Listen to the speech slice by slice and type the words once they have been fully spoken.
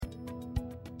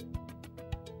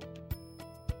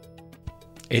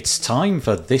It's time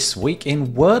for This Week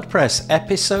in WordPress,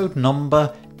 episode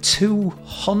number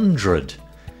 200,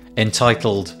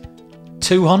 entitled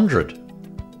 200.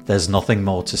 There's nothing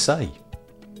more to say.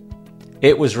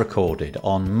 It was recorded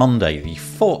on Monday, the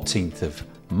 14th of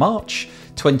March,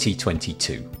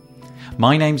 2022.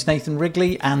 My name's Nathan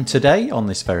Wrigley, and today, on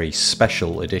this very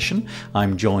special edition,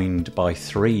 I'm joined by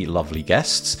three lovely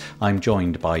guests. I'm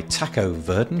joined by Taco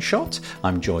Verdenschot,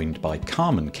 I'm joined by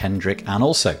Carmen Kendrick, and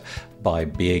also by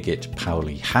Birgit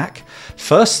Pauli-Hack.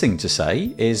 First thing to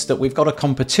say is that we've got a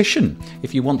competition.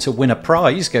 If you want to win a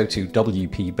prize, go to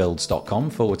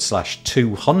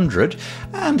wpbuilds.com/200,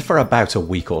 and for about a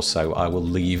week or so I will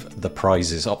leave the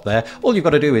prizes up there. All you've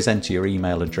got to do is enter your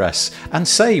email address and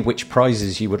say which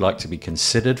prizes you would like to be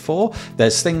considered for.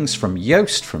 There's things from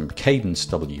Yoast, from Cadence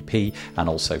WP, and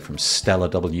also from Stellar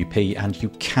WP, and you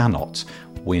cannot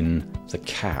win the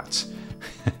cat.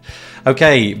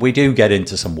 Okay, we do get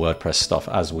into some WordPress stuff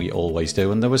as we always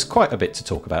do, and there was quite a bit to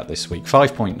talk about this week.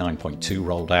 5.9.2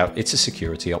 rolled out. It's a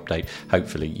security update.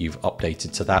 Hopefully you've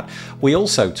updated to that. We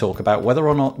also talk about whether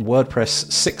or not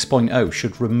WordPress 6.0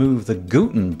 should remove the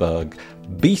Gutenberg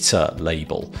beta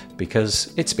label,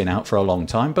 because it's been out for a long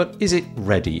time, but is it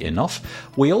ready enough?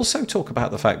 We also talk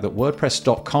about the fact that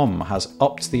WordPress.com has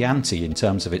upped the ante in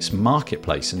terms of its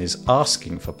marketplace and is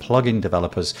asking for plugin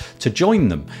developers to join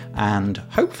them and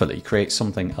hopefully create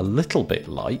something a little bit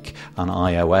like an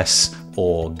iOS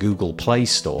or Google Play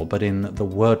Store, but in the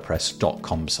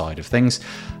WordPress.com side of things.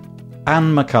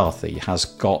 Anne McCarthy has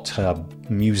got her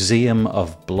Museum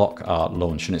of Block Art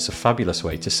launch, and it's a fabulous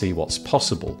way to see what's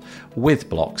possible with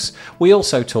blocks. We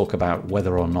also talk about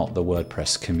whether or not the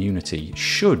WordPress community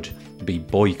should be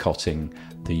boycotting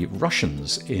the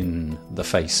Russians in the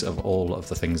face of all of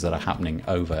the things that are happening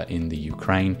over in the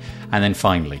Ukraine. And then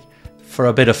finally, for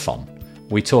a bit of fun,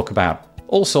 we talk about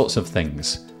all sorts of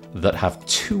things that have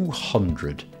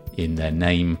 200 in their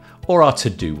name or are to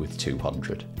do with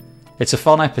 200. It's a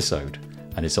fun episode,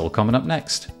 and it's all coming up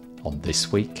next on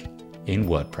This Week in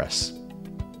WordPress.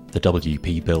 The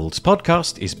WP Builds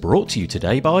podcast is brought to you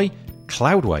today by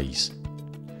Cloudways.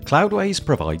 Cloudways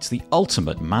provides the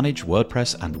ultimate managed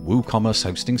WordPress and WooCommerce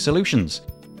hosting solutions.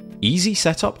 Easy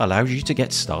setup allows you to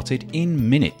get started in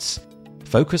minutes.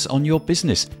 Focus on your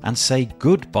business and say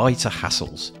goodbye to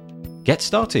hassles. Get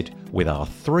started with our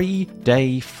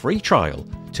 3-day free trial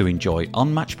to enjoy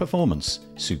unmatched performance,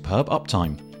 superb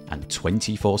uptime, and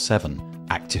 24/7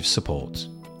 active support.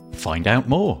 Find out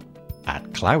more at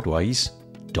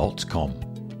cloudways.com.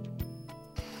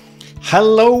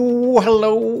 Hello.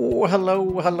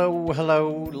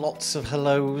 Lots of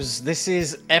hellos. This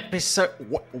is episode...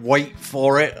 Wait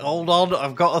for it. Hold on.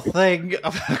 I've got a thing.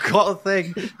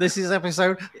 This is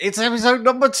episode... It's episode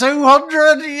number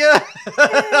 200. Yeah.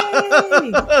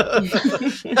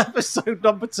 Episode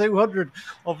number 200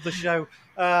 of the show.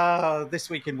 This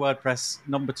Week in WordPress,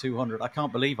 number 200. I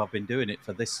can't believe I've been doing it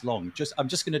for this long. I'm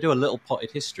just going to do a little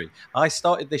potted history. I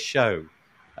started this show,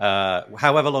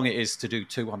 however long it is to do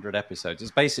 200 episodes. It's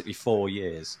basically 4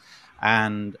 years.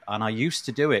 And I used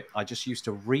to do it. I just used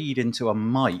to read into a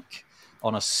mic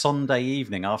on a Sunday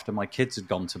evening after my kids had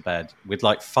gone to bed with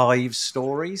like 5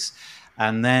 stories.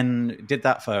 And then did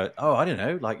that for,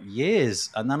 years.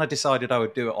 And then I decided I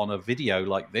would do it on a video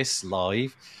like this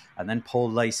live. And then Paul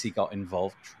Lacey got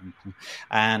involved,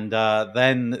 and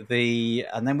then we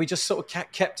just sort of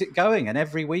kept it going. And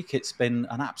every week it's been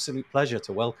an absolute pleasure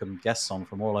to welcome guests on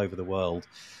from all over the world.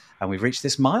 And we've reached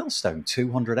this milestone,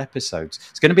 200 episodes.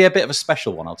 It's going to be a bit of a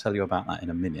special one. I'll tell you about that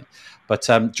in a minute. But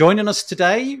joining us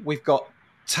today, we've got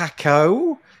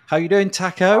Taco. How are you doing,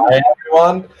 Taco? Hi,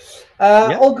 everyone.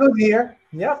 All good here.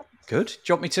 Yeah. Good. Do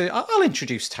you want me to? I'll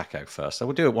introduce Taco first. I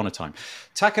will do it one at a time.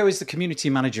 Taco is the community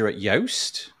manager at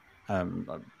Yoast. I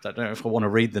don't know if I want to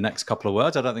read the next couple of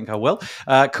words. I don't think I will.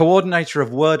 Coordinator of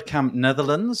WordCamp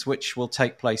Netherlands, which will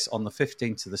take place on the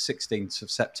 15th to the 16th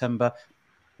of September.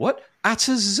 What? At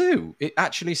a zoo? It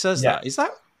actually says that. Is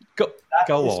that? Go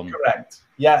on. Correct.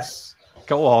 Yes.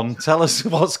 Go on. Tell us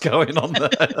what's going on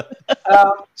there.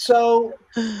 So,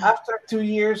 after 2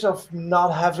 years of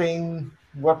not having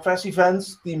WordPress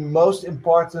events, the most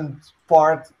important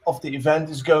part of the event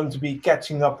is going to be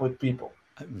catching up with people.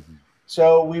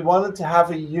 So we wanted to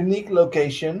have a unique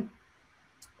location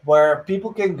where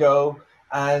people can go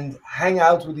and hang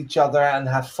out with each other and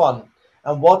have fun.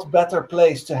 And what better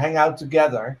place to hang out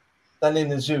together than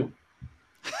in a zoo?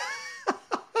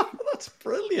 That's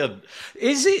brilliant.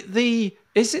 Is it the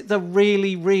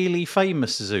really, really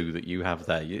famous zoo that you have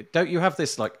there? Don't you have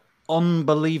this like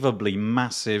unbelievably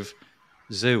massive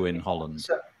zoo in Holland?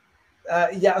 So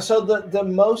the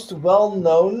most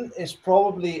well-known is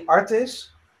probably Artis.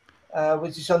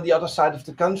 which is on the other side of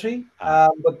the country. Ah.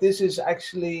 But this is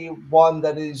actually one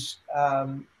that is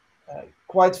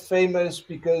quite famous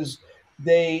because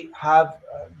they have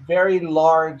very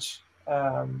large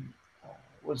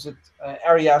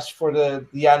areas for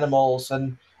the animals,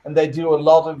 and they do a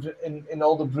lot of in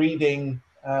all the breeding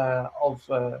of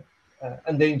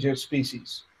endangered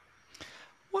species.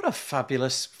 What a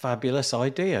fabulous, fabulous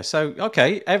idea. So,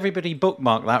 okay, everybody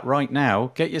bookmark that right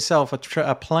now. Get yourself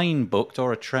a plane booked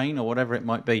or a train or whatever it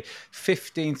might be,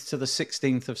 15th to the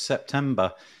 16th of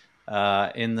September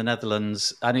in the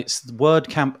Netherlands. And it's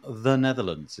WordCamp The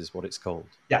Netherlands is what it's called.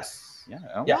 Yes. Yeah,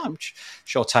 Yeah. well, I'm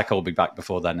sure Taco will be back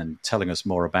before then and telling us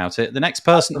more about it. The next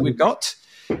person that we've got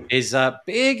is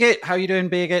Birgit. How are you doing,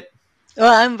 Birgit?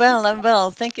 Well, I'm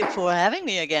well. Thank you for having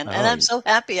me again. And Oh, I'm so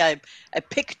happy I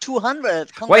picked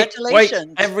 200. Wait.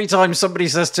 Congratulations. Every time somebody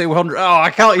says 200, I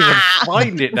can't even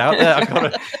find it now. There, I've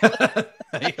got to.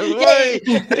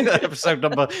 Episode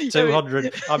number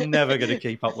 200. I'm never going to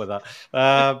keep up with that.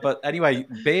 But anyway,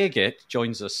 Birgit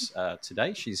joins us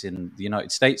today. She's in the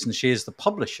United States, and she is the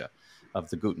publisher of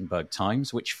the Gutenberg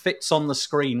Times, which fits on the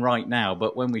screen right now.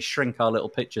 But when we shrink our little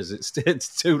pictures, it's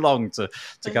too long to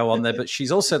go on there. But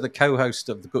she's also the co-host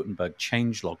of the Gutenberg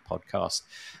Changelog podcast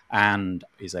and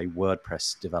is a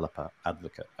WordPress developer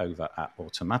advocate over at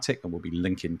Automatic. And we'll be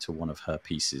linking to one of her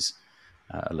pieces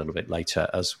a little bit later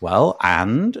as well.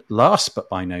 And last but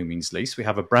by no means least, we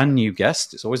have a brand new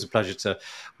guest. It's always a pleasure to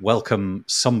welcome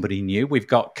somebody new. We've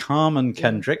got Carmen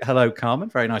Kendrick. Hello, Carmen.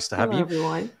 Very nice to have you. Hello,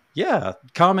 everyone. Yeah,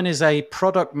 Carmen is a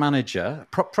product manager.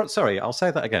 Sorry, I'll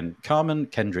say that again. Carmen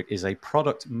Kendrick is a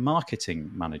product marketing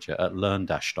manager at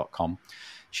LearnDash.com.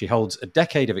 She holds a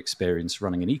decade of experience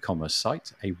running an e-commerce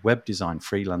site, a web design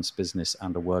freelance business,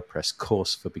 and a WordPress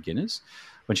course for beginners.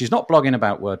 When she's not blogging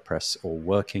about WordPress or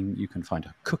working, you can find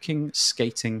her cooking,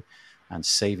 skating, and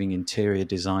saving interior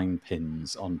design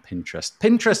pins on Pinterest.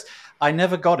 Pinterest, I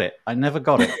never got it.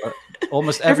 But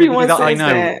almost everybody that I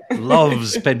know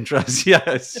loves Pinterest. Yeah,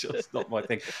 it's just not my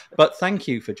thing. But thank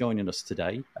you for joining us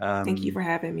today. Thank you for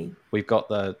having me. We've got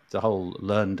the whole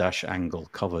Learn Dash angle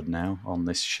covered now on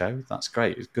this show. That's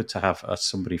great. It's good to have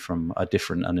somebody from a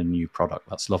different and a new product.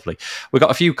 That's lovely. We've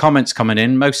got a few comments coming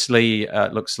in. Mostly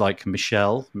looks like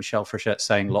Michelle Frechette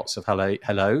saying lots of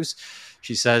hellos.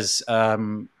 She says,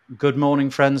 good morning,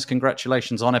 friends.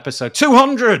 Congratulations on episode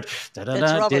 200. Did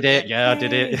it. Yeah,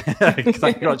 did it.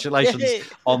 Congratulations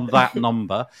on that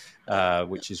number,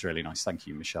 which is really nice. Thank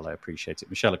you, Michelle. I appreciate it.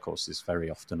 Michelle, of course, is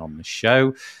very often on the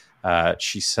show.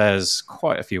 She says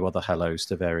quite a few other hellos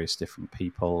to various different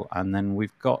people. And then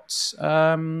we've got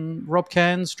Rob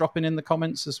Cairns dropping in the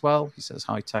comments as well. He says,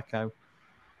 hi, Taco.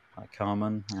 Hi,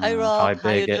 Carmen. Hi, Rob. Hi, Birgit.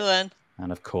 How you doing? And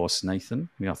of course, Nathan.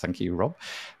 Yeah, thank you, Rob.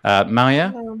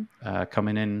 Maya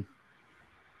coming in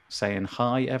saying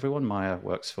hi, everyone. Maya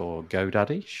works for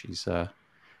GoDaddy. She's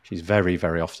very,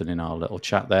 very often in our little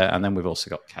chat there. And then we've also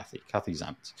got Kathy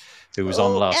Zant, who was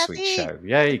on last week's show.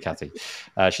 Yay, Kathy.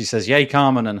 She says, yay,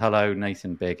 Carmen, and hello,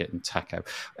 Nathan, Birgit, and Taco.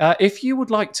 If you would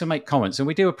like to make comments, and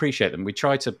we do appreciate them, we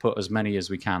try to put as many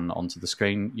as we can onto the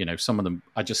screen. You know, some of them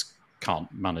I just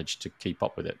can't manage to keep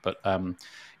up with it. But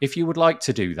if you would like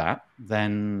to do that,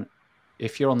 then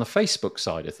if you're on the Facebook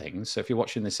side of things, so if you're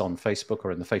watching this on Facebook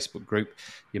or in the Facebook group,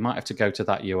 you might have to go to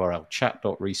that URL,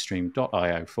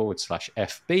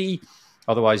 chat.restream.io/FB.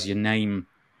 Otherwise, your name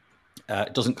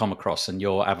doesn't come across and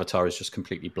your avatar is just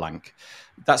completely blank.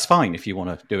 That's fine if you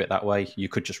want to do it that way. You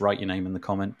could just write your name in the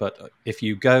comment. But if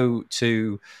you go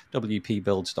to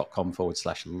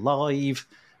wpbuilds.com/live,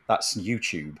 that's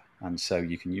YouTube. And so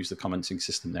you can use the commenting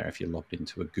system there if you're logged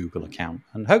into a Google account.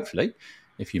 And hopefully,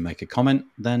 if you make a comment,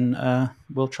 then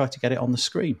we'll try to get it on the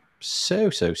screen. So.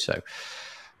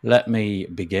 Let me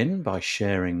begin by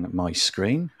sharing my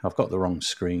screen. I've got the wrong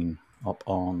screen up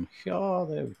on here.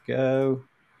 There we go.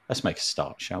 Let's make a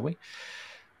start, shall we?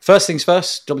 First things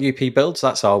first, WP Builds,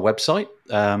 that's our website.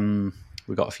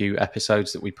 We've got a few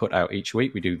episodes that we put out each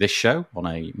week. We do this show on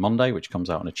a Monday, which comes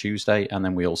out on a Tuesday. And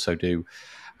then we also do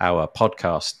our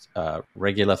podcast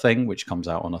regular thing, which comes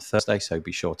out on a Thursday. So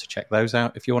be sure to check those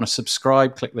out. If you want to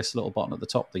subscribe, click this little button at the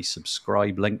top, the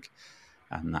subscribe link,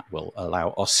 and that will allow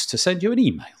us to send you an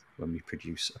email when we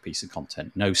produce a piece of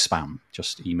content. No spam,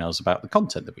 just emails about the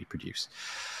content that we produce.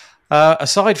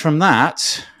 Aside from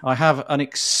that, I have an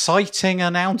exciting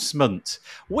announcement.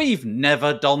 We've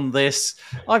never done this.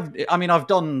 I've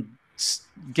done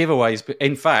giveaways, but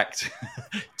in fact,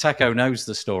 Taco knows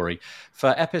the story.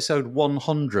 For episode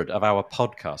 100 of our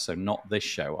podcast, so not this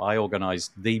show, I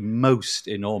organised the most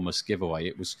enormous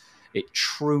giveaway. It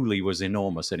truly was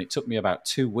enormous, and it took me about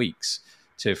 2 weeks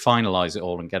to finalize it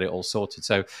all and get it all sorted.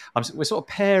 So we're sort of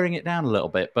paring it down a little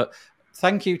bit, but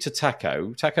thank you to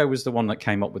Taco. Taco was the one that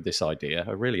came up with this idea.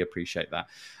 I really appreciate that.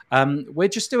 We're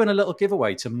just doing a little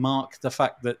giveaway to mark the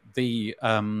fact that the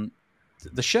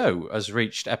show has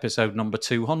reached episode number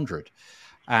 200.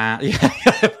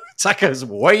 Taco's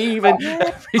waving.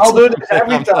 I'll do this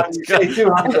every time you say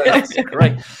 200. That's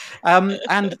great.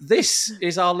 And this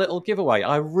is our little giveaway.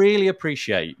 I really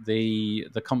appreciate the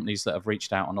companies that have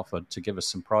reached out and offered to give us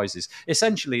some prizes.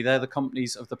 Essentially, they're the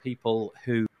companies of the people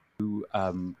who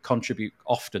contribute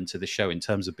often to the show in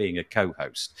terms of being a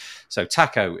co-host. So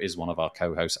Taco is one of our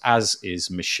co-hosts, as is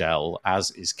Michelle,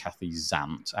 as is Kathy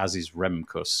Zant, as is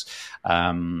Remkus,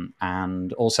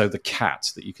 and also the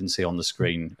cat that you can see on the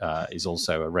screen is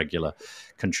also a regular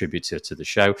contributor to the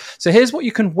show. So here's what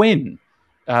you can win.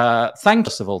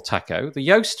 Thanks of all, Taco. The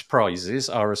Yoast prizes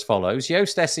are as follows: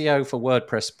 Yoast SEO for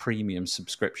WordPress Premium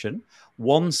subscription,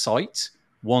 1 site,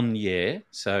 1 year.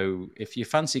 So if you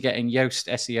fancy getting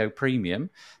Yoast SEO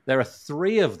Premium, there are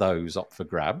 3 of those up for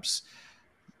grabs.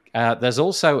 There's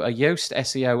also a Yoast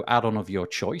SEO add-on of your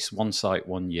choice, 1 site,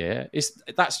 1 year.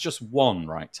 That's just one,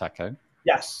 right, Taco?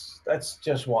 Yes, that's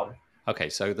just one. Okay,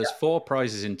 so there's 4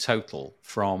 prizes in total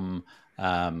from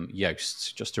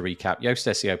Yoast. Just to recap, Yoast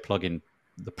SEO plugin,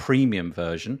 the premium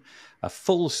version, a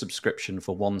full subscription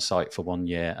for 1 site for 1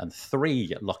 year, and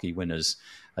 3 lucky winners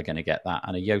are going to get that,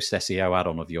 and a Yoast SEO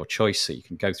add-on of your choice, so you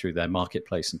can go through their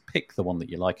marketplace and pick the one that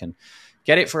you like and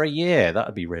get it for a year. That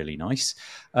would be really nice.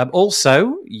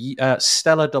 Also,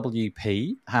 Stellar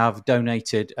WP have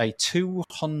donated a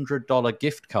 $200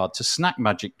 gift card to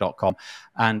snackmagic.com.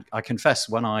 And I confess,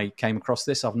 when I came across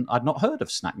this, I'd not heard of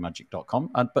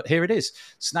snackmagic.com, but here it is.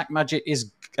 Snackmagic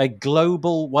is a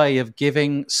global way of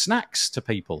giving snacks to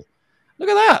people. Look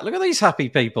at that. Look at these happy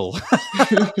people.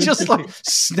 Just like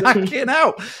snacking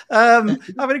out.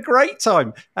 Having a great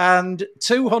time. And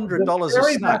 $200 of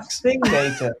snacks. Thing,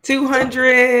 Nathan.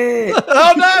 200.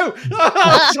 Oh, no.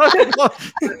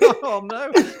 Oh,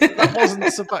 no. That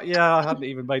wasn't so bad. Yeah, I hadn't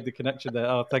even made the connection there.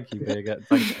 Oh, thank you, Birgit.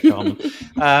 Thank you, Carmen.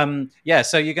 Yeah,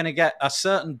 so you're going to get a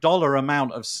certain dollar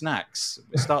amount of snacks.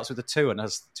 It starts with a 2 and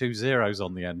has 2 zeros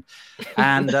on the end.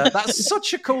 And that's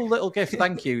such a cool little gift.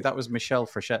 Thank you. That was Michelle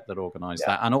Frechette that organised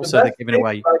that, and also they're giving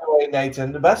away. By the way,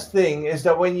 Nathan, the best thing is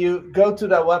that when you go to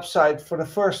that website for the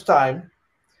first time,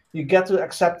 you get to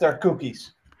accept their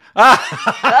cookies.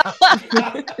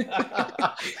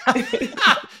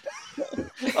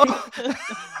 Oh,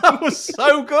 that was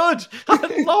so good.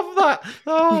 I love that.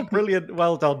 Oh, brilliant.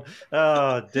 Well done.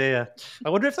 Oh dear. I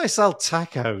wonder if they sell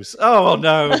tacos. Oh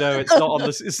no, it's not on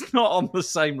this. It's not on the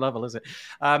same level, is it?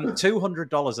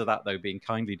 $200 of that though being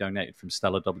kindly donated from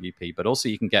Stellar WP, but also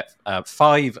you can get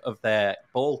 5 of their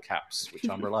ball caps, which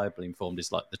I'm reliably informed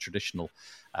is like the traditional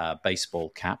baseball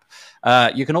cap.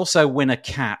 You can also win a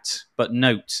cat, but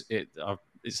note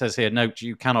it says here, note,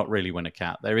 you cannot really win a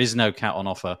cat. There is no cat on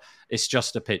offer. It's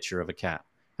just a picture of a cat.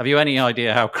 Have you any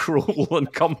idea how cruel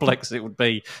and complex it would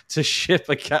be to ship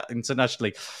a cat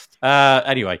internationally?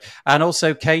 Anyway, and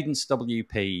also Cadence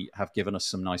WP have given us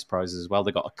some nice prizes as well.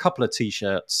 They've got a couple of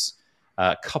T-shirts,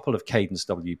 a couple of Cadence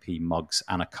WP mugs,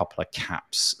 and a couple of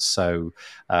caps. So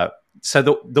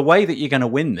the way that you're going to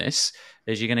win this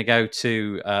is you're going to go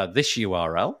to this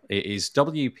URL. It is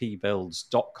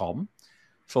wpbuilds.com/200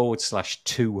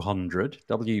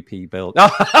 WP build.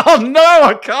 Oh no,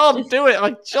 I can't do it.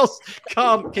 I just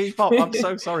can't keep up. I'm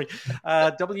so sorry.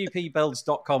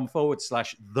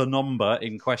 wpbuilds.com/the number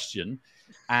in question.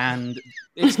 And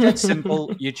it's dead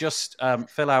simple. You just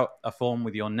fill out a form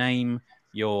with your name,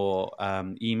 your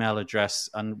email address,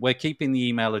 and we're keeping the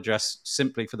email address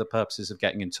simply for the purposes of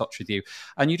getting in touch with you.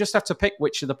 And you just have to pick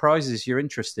which of the prizes you're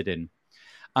interested in.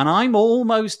 And I'm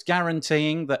almost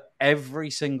guaranteeing that every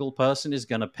single person is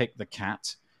going to pick the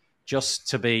cat just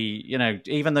to be,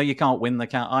 even though you can't win the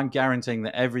cat, I'm guaranteeing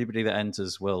that everybody that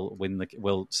enters will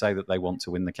say that they want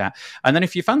to win the cat. And then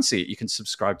if you fancy it, you can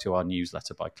subscribe to our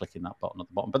newsletter by clicking that button at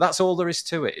the bottom. But that's all there is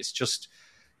to it. It's just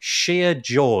sheer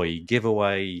joy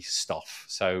giveaway stuff.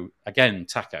 So again,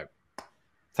 Taco,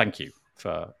 thank you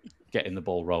for getting the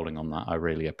ball rolling on that. I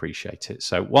really appreciate it.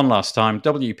 So one last time,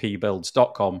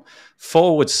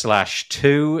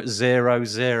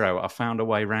 wpbuilds.com/200. I found a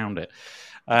way around it.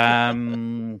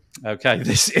 Okay,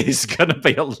 this is going to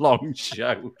be a long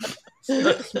show.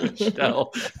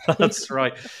 Michelle, that's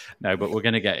right. No, but we're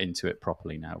going to get into it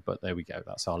properly now. But there we go.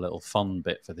 That's our little fun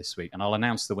bit for this week. And I'll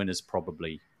announce the winners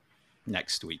probably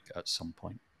next week at some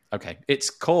point. Okay, it's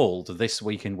called This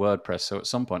Week in WordPress. So at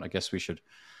some point, I guess we should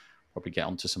probably get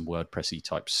onto some WordPressy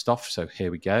type stuff. So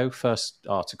here we go. First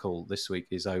article this week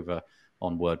is over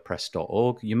on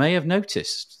WordPress.org. You may have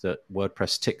noticed that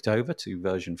WordPress ticked over to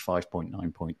version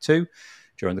 5.9.2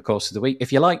 during the course of the week.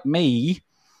 If you're like me,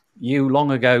 you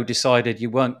long ago decided you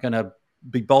weren't going to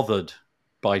be bothered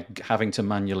by having to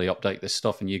manually update this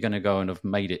stuff, and you're going to go and have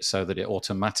made it so that it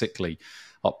automatically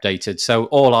updated. So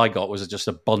all I got was just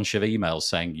a bunch of emails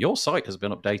saying your site has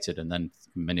been updated, and then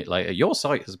a minute later your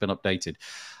site has been updated.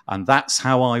 And that's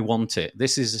how I want it.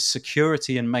 This is a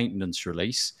security and maintenance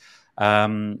release.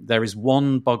 There is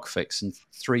one bug fix and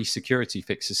 3 security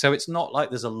fixes. So it's not like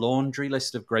there's a laundry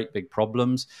list of great big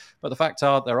problems, but the fact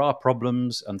are there are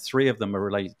problems, and 3 of them are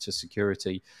related to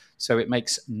security. So it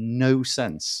makes no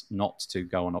sense not to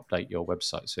go and update your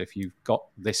website. So if you've got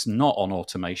this not on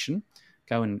automation,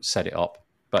 go and set it up.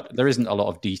 But there isn't a lot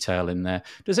of detail in there.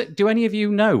 Do any of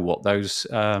you know what those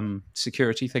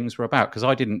security things were about? Because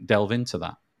I didn't delve into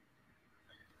that.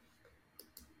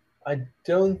 I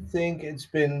don't think it's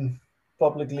been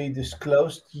publicly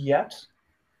disclosed yet.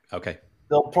 Okay.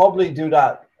 They'll probably do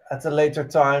that at a later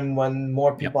time when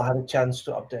more people had a chance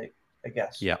to update, I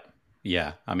guess. Yeah.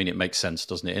 I mean, it makes sense,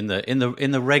 doesn't it?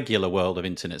 In the regular world of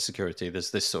internet security,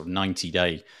 there's this sort of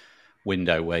 90-day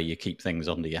window where you keep things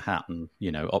under your hat and,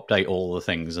 update all the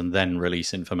things and then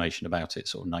release information about it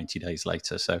sort of 90 days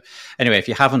later. So anyway, if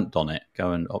you haven't done it,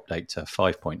 go and update to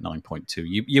 5.9.2.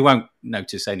 You won't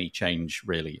notice any change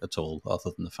really at all, other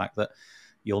than the fact that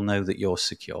you'll know that you're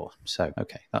secure. So,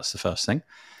 okay, that's the first thing.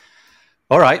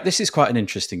 All right, this is quite an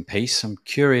interesting piece. I'm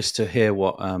curious to hear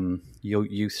what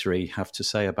you 3 have to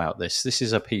say about this. This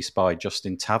is a piece by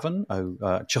Justin Tavern.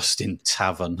 Justin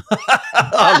Tavern.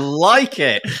 I like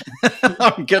it.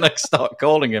 I'm going to start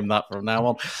calling him that from now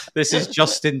on. This is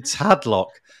Justin Tadlock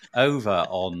over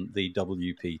on the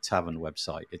WP Tavern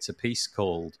website. It's a piece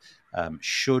called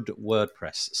Should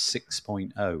WordPress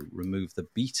 6.0 Remove the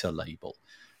Beta Label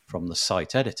from the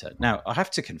Site Editor? Now, I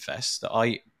have to confess that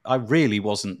I really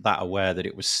wasn't that aware that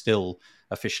it was still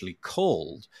officially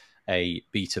called a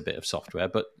beta bit of software,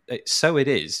 but so it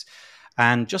is.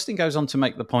 And Justin goes on to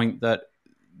make the point that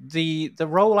the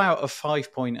rollout of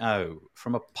 5.0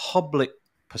 from a public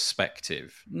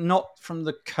perspective, not from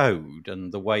the code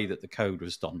and the way that the code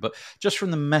was done, but just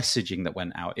from the messaging that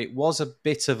went out, it was a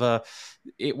bit of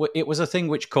it was a thing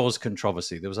which caused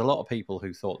controversy. There was a lot of people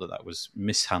who thought that was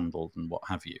mishandled and what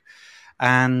have you.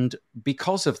 And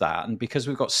because of that, and because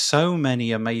we've got so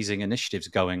many amazing initiatives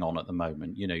going on at the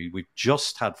moment, we've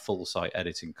just had full site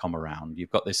editing come around. You've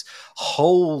got this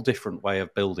whole different way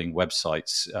of building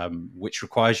websites, which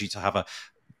requires you to have a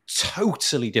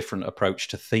totally different approach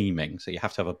to theming. So you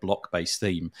have to have a block-based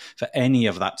theme for any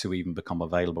of that to even become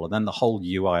available. And then the whole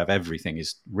UI of everything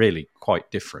is really quite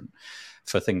different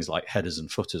for things like headers and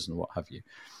footers and what have you.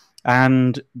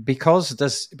 And because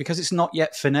it's not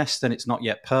yet finessed and it's not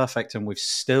yet perfect, and we've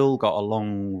still got a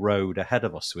long road ahead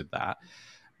of us with that,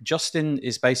 Justin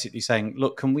is basically saying,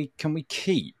 look, can we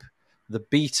keep the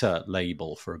beta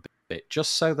label for a bit,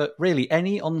 just so that really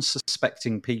any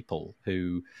unsuspecting people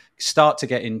who start to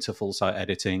get into full site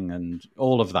editing and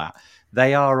all of that,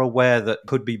 they are aware that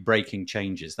could be breaking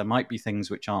changes. There might be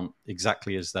things which aren't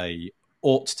exactly as they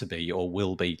ought to be or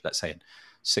will be, let's say, in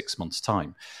 6 months'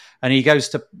 time. And he goes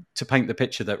to paint the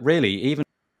picture that really, even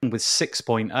with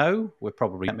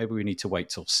 6.0, maybe we need to wait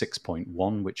till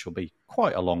 6.1, which will be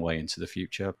quite a long way into the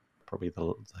future, probably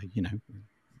the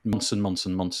months and months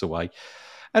and months away.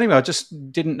 Anyway, I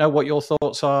just didn't know what your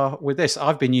thoughts are with this.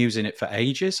 I've been using it for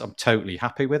ages. I'm totally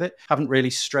happy with it. Haven't really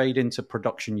strayed into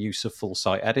production use of full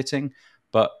site editing,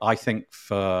 but I think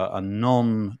for a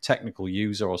non-technical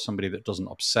user or somebody that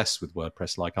doesn't obsess with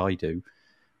WordPress like I do,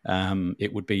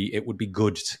 it would be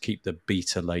good to keep the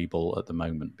beta label at the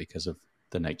moment because of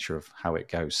the nature of how it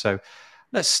goes. So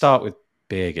let's start with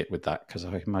Birgit with that, because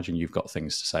I imagine you've got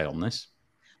things to say on this.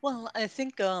 Well, I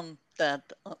think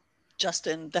that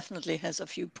Justin definitely has a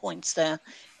few points there,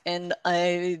 and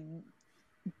the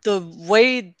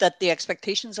way that the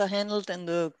expectations are handled in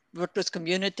the WordPress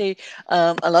community,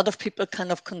 a lot of people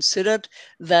kind of considered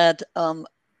that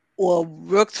or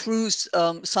work through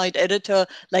site editor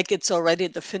like it's already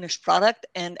the finished product,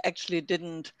 and actually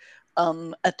didn't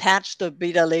attach the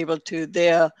beta label to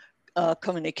their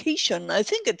communication. I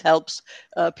think it helps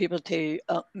people to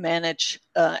manage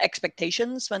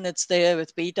expectations when it's there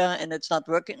with beta and it's not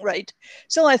working right.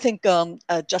 So I think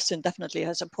Justin definitely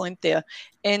has a point there.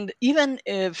 And even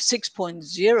if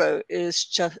 6.0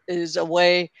 is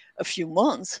away a few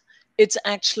months, it's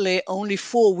actually only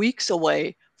 4 weeks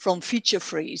away from feature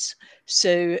freeze.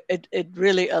 So it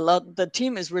really the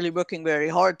team is really working very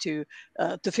hard to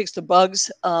fix the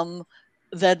bugs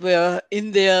that were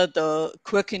in there, the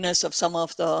quirkiness of some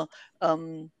of the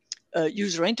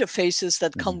user interfaces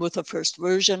that come with the first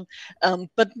version,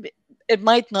 but it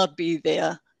might not be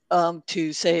there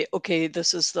to say, okay,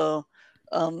 this is the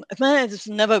it's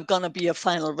never going to be a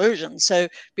final version. So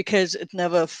because it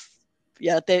never,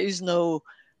 there is no,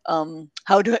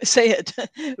 how do I say it?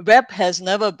 Web has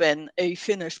never been a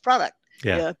finished product.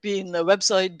 Yeah. Being a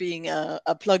website, being a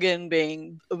plugin,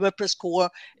 being a WordPress core,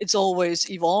 it's always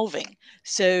evolving.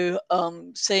 So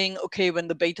saying, okay, when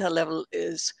the beta level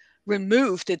is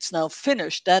removed, it's now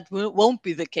finished, that won't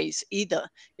be the case either.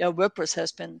 WordPress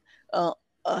has been a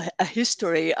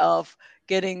history of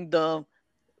getting the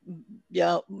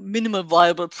minimal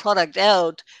viable product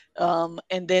out,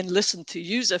 and then listen to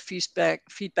user feedback,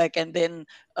 and then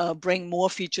bring more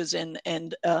features in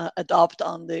and adopt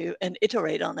on and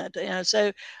iterate on it.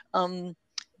 So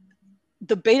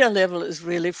the beta level is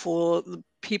really for the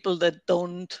people that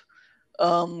don't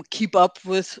keep up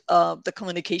with the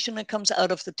communication that comes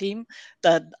out of the team,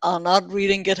 that are not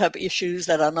reading GitHub issues,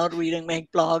 that are not reading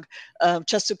Make Blog,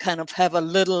 just to kind of have a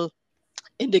little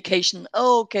indication.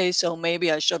 Oh, okay, so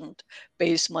maybe I shouldn't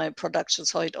base my production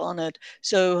site on it.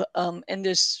 So in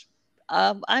this,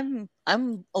 I'm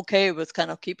okay with kind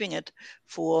of keeping it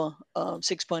for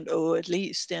 6.0 at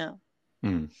least. Yeah.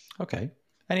 Okay.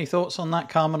 Any thoughts on that,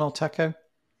 Carmen or Taco?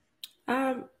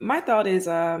 My thought is,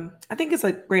 I think it's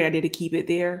a great idea to keep it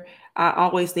there. I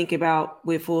always think about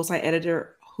with full site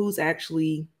editor, who's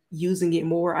actually using it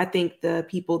more. I think the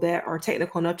people that are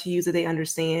technical enough to use it, they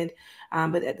understand.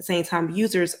 But at the same time,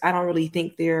 users, I don't really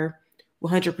think they're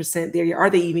 100% there. Are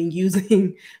they even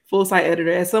using full site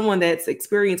editor? As someone that's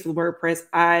experienced with WordPress,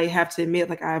 I have to admit,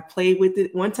 like, I played with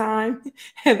it one time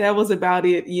and that was about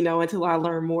it, until I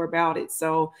learned more about it.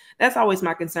 So that's always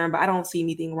my concern, but I don't see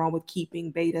anything wrong with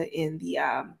keeping beta in the,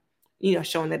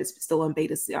 showing that it's still in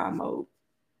beta mode.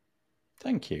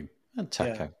 Thank you. And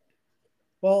Taco. Yeah.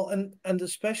 Well, and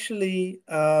especially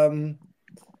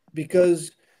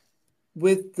because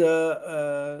with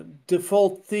the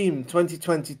default theme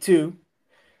 2022,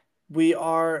 we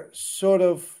are sort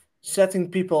of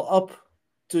setting people up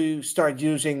to start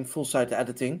using full site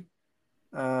editing.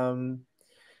 And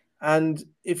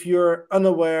if you're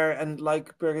unaware, and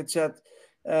like Birgit said,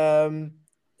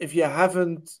 if you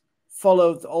haven't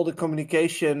followed all the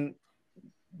communication,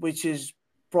 which is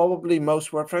probably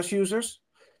most WordPress users,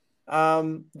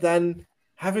 then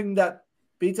having that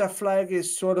beta flag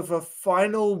is sort of a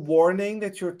final warning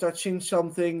that you're touching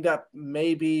something that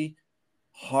may be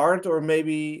hard or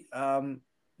maybe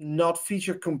not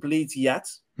feature complete yet.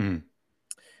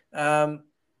 And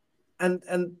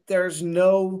there's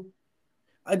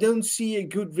I don't see a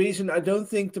good reason. I don't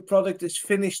think the product is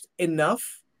finished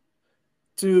enough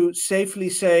to safely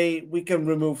say we can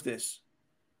remove this.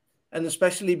 And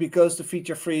especially because the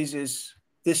feature freeze is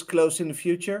this close in the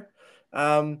future.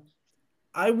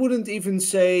 I wouldn't even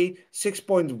say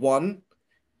 6.1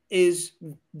 is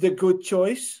the good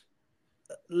choice.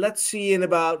 Let's see in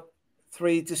about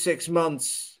 3 to 6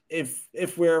 months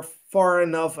if we're far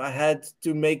enough ahead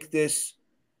to make this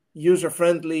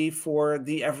user-friendly for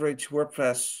the average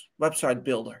WordPress website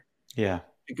builder. Yeah.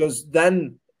 Because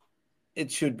then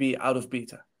it should be out of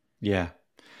beta. Yeah.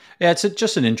 Yeah, it's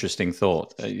just an interesting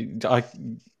thought.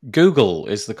 Google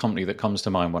is the company that comes to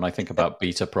mind when I think about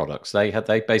beta products. They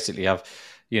basically have,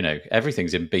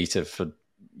 everything's in beta for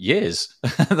years.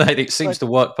 It seems to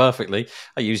work perfectly.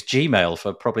 I used Gmail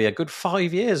for probably a good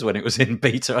 5 years when it was in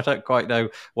beta. I don't quite know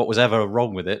what was ever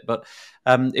wrong with it, but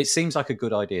it seems like a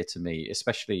good idea to me,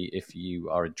 especially if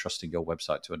you are entrusting your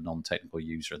website to a non-technical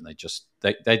user and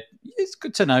it's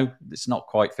good to know it's not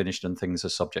quite finished and things are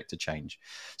subject to change.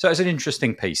 So it's an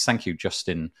interesting piece. Thank you,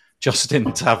 Justin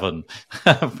Tavern,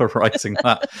 for writing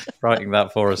that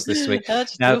for us this week.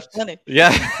 That's too funny.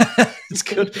 Yeah, it's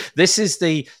good.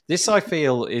 This I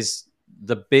feel is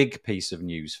the big piece of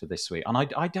news for this week, and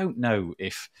I don't know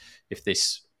if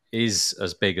this is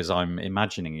as big as I'm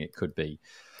imagining it could be.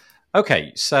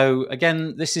 Okay, so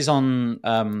again, this is on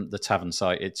the Tavern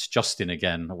site. It's Justin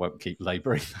again. I won't keep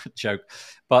labouring that joke,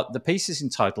 but the piece is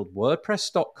entitled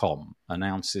WordPress.com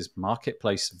announces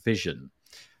marketplace vision.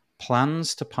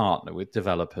 Plans to partner with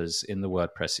developers in the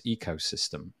WordPress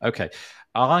ecosystem. Okay,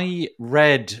 I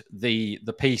read the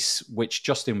piece which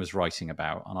Justin was writing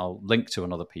about, and I'll link to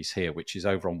another piece here, which is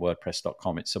over on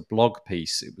WordPress.com. It's a blog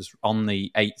piece. It was on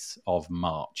the 8th of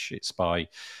March. It's by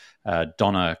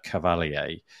Donna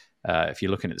Cavalier. If you're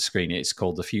looking at the screen, it's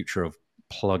called The Future of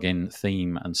Plugin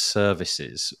Theme and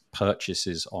Services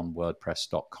Purchases on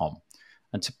WordPress.com.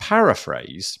 And to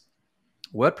paraphrase,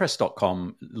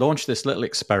 WordPress.com launched this little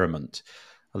experiment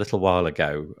a little while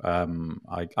ago.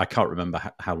 I can't remember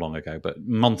how long ago, but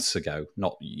months ago,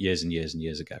 not years and years and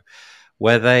years ago,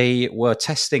 where they were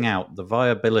testing out the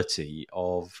viability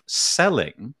of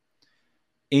selling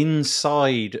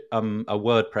inside a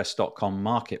WordPress.com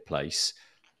marketplace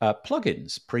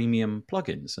plugins, premium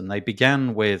plugins. And they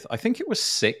began with, I think it was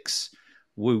 6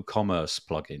 WooCommerce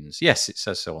plugins. Yes, it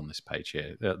says so on this page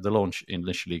here. The launch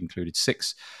initially included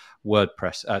 6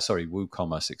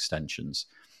 WooCommerce extensions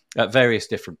at various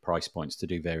different price points to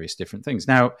do various different things.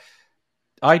 Now,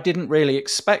 I didn't really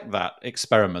expect that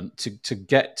experiment to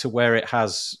get to where it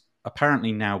has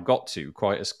apparently now got to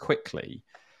quite as quickly,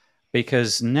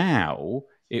 because now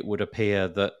it would appear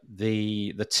that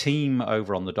the team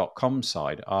over on the .com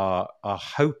side are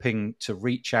hoping to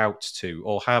reach out to,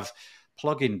 or have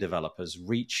plugin developers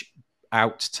reach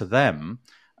out to them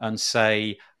and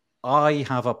say, I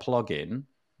have a plugin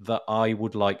that I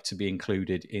would like to be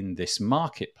included in this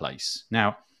marketplace.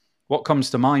 Now, what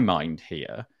comes to my mind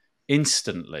here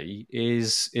instantly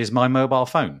is my mobile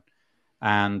phone,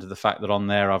 and the fact that on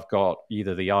there I've got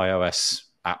either the iOS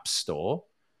App Store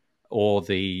or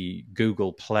the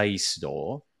Google Play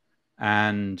Store.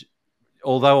 And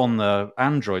although on the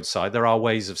Android side there are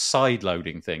ways of side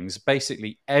loading things,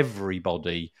 basically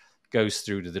everybody goes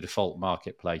through to the default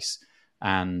marketplace,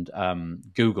 and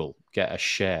Google get a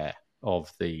share of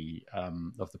the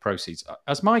proceeds.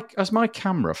 As my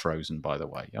camera frozen, by the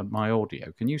way, and my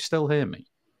audio? Can you still hear me?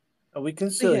 We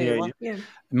can still hear you. Yeah.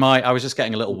 I was just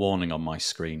getting a little warning on my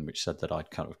screen which said that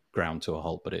I'd kind of ground to a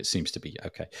halt, but it seems to be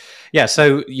okay. Yeah,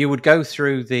 so you would go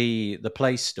through the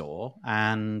Play Store,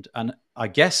 and I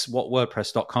guess what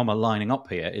WordPress.com are lining up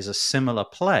here is a similar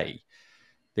play.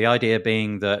 The idea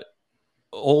being that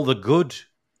all the good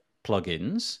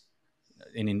plugins,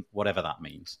 in whatever that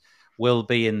means, will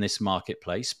be in this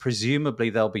marketplace. Presumably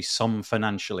there'll be some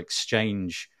financial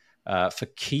exchange for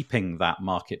keeping that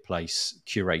marketplace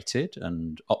curated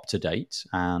and up to date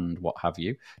and what have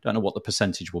you. Don't know what the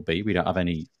percentage will be. We don't have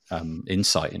any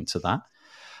insight into that.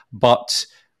 But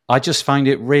I just find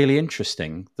it really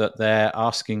interesting that they're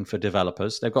asking for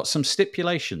developers. They've got some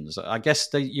stipulations. I guess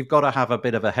you've got to have a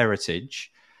bit of a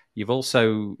heritage. You've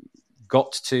also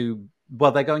got to,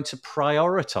 well, they're going to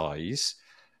prioritize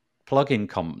plugin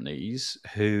companies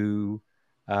who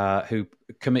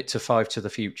commit to 5 to the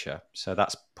future. So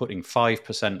that's putting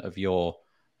 5% of your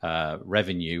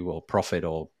revenue or profit,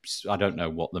 or I don't know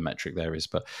what the metric there is,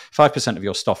 but 5% of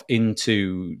your stuff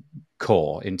into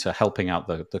core, into helping out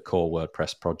the core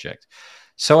WordPress project.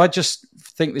 So I just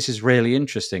think this is really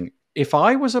interesting. If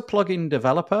I was a plugin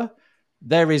developer,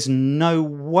 there is no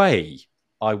way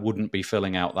I wouldn't be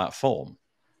filling out that form,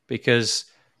 because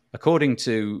according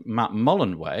to Matt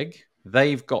Mullenweg,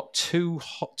 they've got 2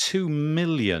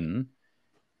 million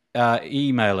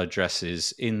email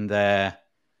addresses in their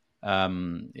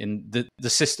in the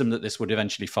system that this would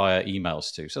eventually fire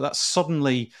emails to. So that's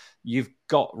suddenly you've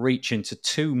got reach into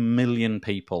 2 million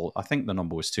people. I think the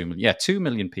number was 2 million. Yeah, 2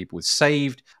 million people with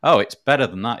saved. Oh, it's better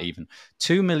than that even.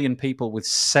 2 million people with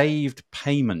saved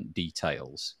payment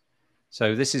details.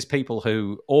 So this is people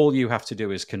who all you have to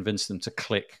do is convince them to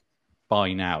click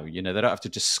buy now. You know, they don't have to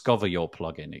discover your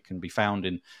plugin. It can be found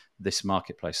in this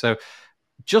marketplace. So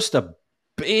just a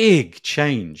big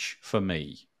change for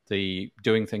me, the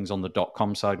doing things on the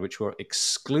 .com side, which were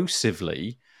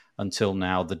exclusively until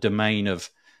now the domain of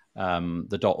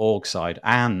the .org side,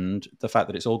 and the fact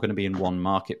that it's all going to be in one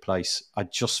marketplace. I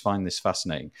just find this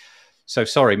fascinating. So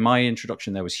sorry, my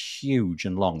introduction there was huge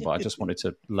and long, but I just wanted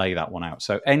to lay that one out.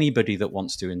 So anybody that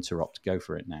wants to interrupt, go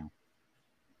for it now.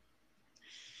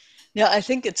 Yeah, I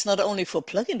think it's not only for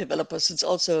plugin developers, it's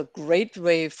also a great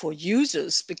way for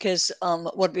users, because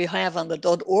what we have on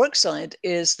the .org side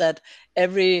is that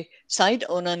every site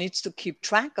owner needs to keep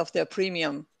track of their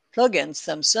premium plugins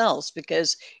themselves,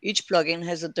 because each plugin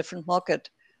has a different market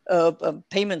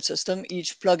payment system.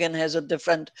 Each plugin has a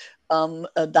different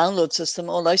download system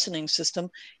or licensing system.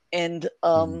 And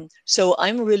so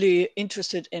I'm really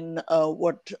interested in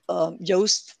what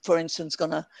Yoast, for instance,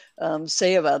 gonna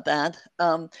say about that.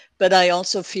 But I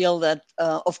also feel that,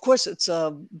 of course, it's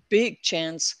a big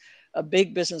chance, a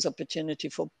big business opportunity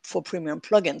for premium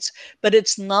plugins. But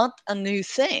it's not a new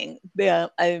thing.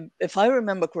 If I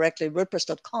remember correctly,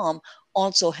 WordPress.com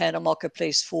also had a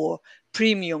marketplace for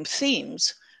premium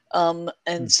themes.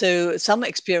 And so some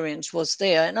experience was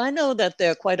there. And I know that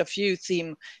there are quite a few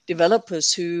theme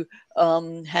developers who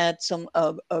had some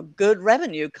good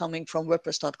revenue coming from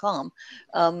WordPress.com.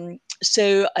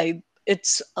 So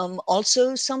it's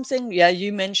also something, yeah,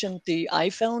 you mentioned the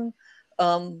iPhone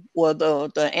or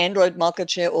the Android market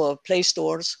share or Play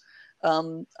Stores.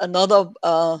 Another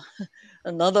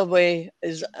way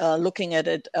is looking at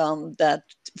it that,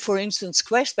 for instance,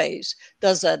 Squarespace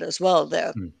does that as well. There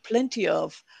are plenty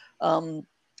of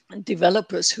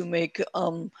developers who make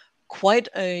quite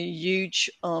a huge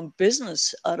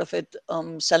business out of it,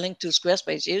 selling to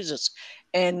Squarespace users.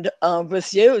 And with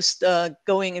Yoast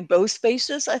going in both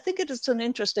spaces, I think it is an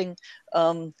interesting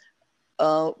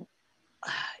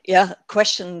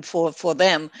question for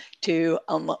them to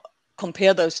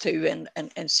compare those two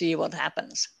and see what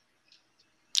happens.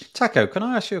 Taco, can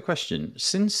I ask you a question?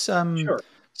 Sure.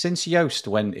 Since Yoast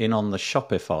went in on the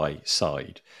Shopify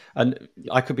side, and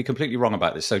I could be completely wrong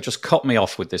about this, so just cut me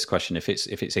off with this question if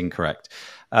it's incorrect.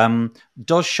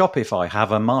 Does Shopify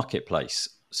have a marketplace?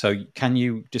 So can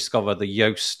you discover the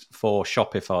Yoast for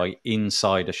Shopify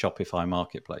inside a Shopify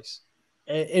marketplace?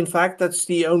 In fact, that's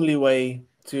the only way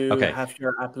to Okay. have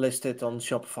your app listed on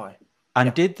Shopify.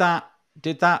 And did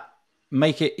that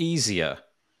make it easier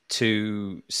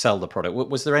to sell the product?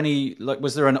 Was there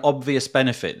an obvious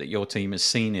benefit that your team has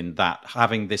seen in that,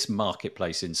 having this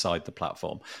marketplace inside the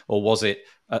platform, or was it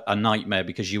a nightmare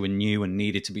because you were new and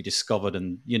needed to be discovered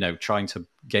and trying to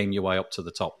game your way up to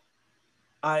the top?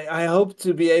 I hope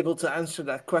to be able to answer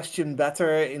that question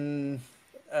better in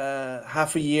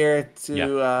half a year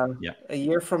to a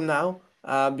year from now,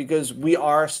 because we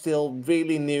are still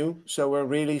really new, so we're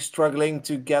really struggling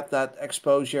to get that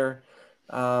exposure.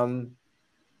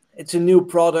 It's a new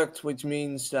product, which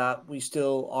means that we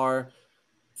still are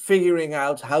figuring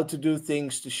out how to do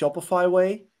things the Shopify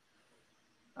way.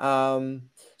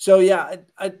 So yeah,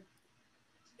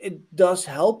 it does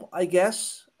help, I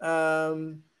guess,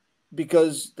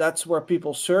 because that's where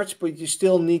people search, but you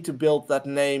still need to build that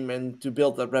name and to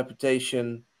build that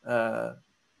reputation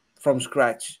from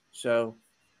scratch. So,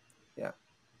 yeah.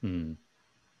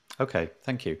 Okay,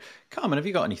 thank you. Carmen, have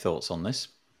you got any thoughts on this?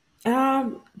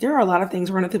 There are a lot of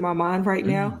things running through my mind right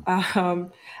now.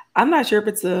 I'm not sure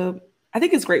if I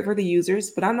think it's great for the users,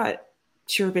 but I'm not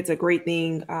sure if it's a great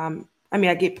thing. I mean,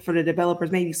 I get for the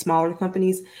developers, maybe smaller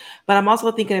companies, but I'm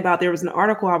also thinking about, there was an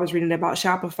article I was reading about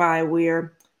Shopify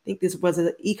where I think this was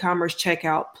an e-commerce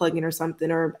checkout plugin or something,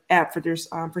 or app for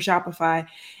for Shopify.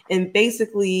 And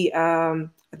basically, I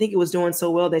think it was doing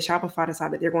so well that Shopify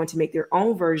decided they're going to make their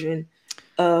own version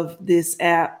of this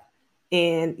app,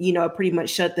 and pretty much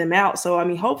shut them out. So I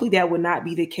mean, hopefully that would not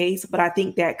be the case, but I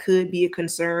think that could be a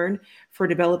concern for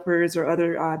developers or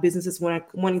other businesses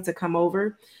wanting to come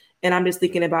over. And I'm just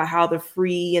thinking about how the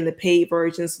free and the paid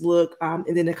versions look,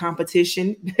 and then the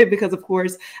competition, because of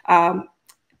course,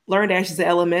 LearnDash is an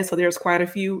LMS, so there's quite a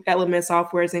few LMS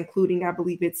softwares, including, I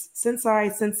believe it's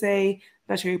Sensei,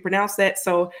 not sure you pronounce that.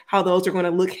 So how those are going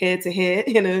to look head to head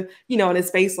in a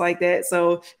space like that.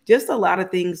 So just a lot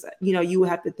of things, you would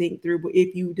have to think through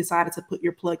if you decided to put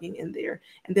your plugin in there.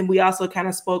 And then we also kind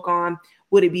of spoke on,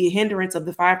 would it be a hindrance of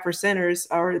the 5%ers,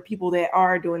 or the people that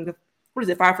are doing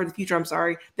Five for the Future, I'm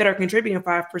sorry, that are contributing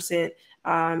 5%.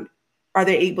 Are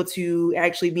they able to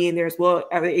actually be in there as well?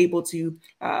 Are they able to,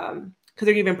 because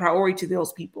they're giving priority to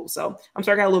those people. So I'm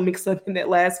sorry, I got a little mixed up in that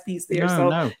last piece there.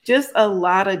 No. Just a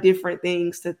lot of different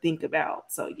things to think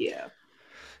about. So yeah.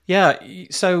 Yeah,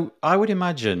 so I would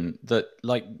imagine that,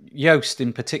 like Yoast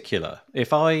in particular,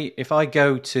 if I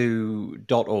go to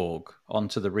 .org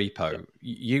onto the repo,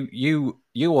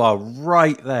 you are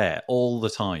right there all the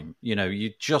time.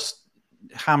 You just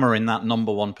hammer in that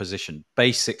number one position.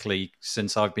 Basically,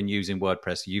 since I've been using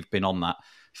WordPress, you've been on that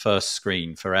first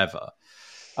screen forever.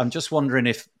 I'm just wondering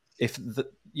if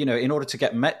in order to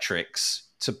get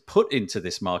metrics to put into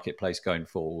this marketplace going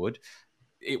forward,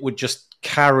 it would just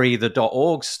carry the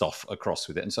 .org stuff across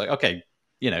with it and say, okay,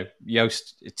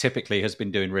 Yoast typically has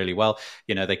been doing really well.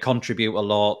 They contribute a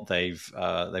lot. They've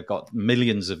got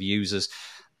millions of users.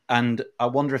 And I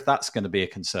wonder if that's going to be a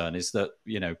concern, is that,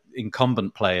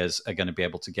 incumbent players are going to be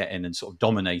able to get in and sort of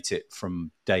dominate it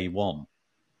from day one.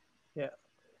 Yeah.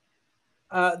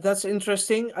 That's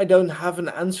interesting. I don't have an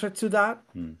answer to that.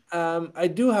 I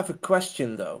do have a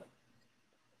question, though,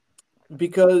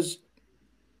 because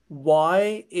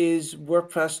why is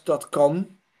WordPress.com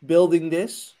building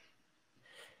this?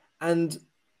 And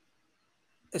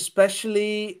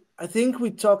especially, I think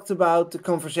we talked about the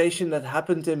conversation that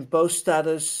happened in Post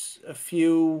Status a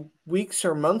few weeks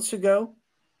or months ago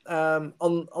on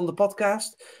the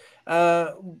podcast,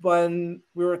 when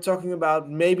we were talking about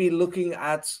maybe looking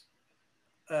at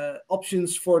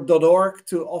options for .org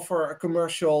to offer a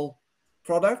commercial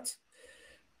product.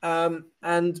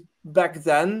 And back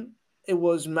then, it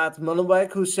was Matt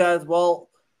Mullenweg who said, well,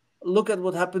 look at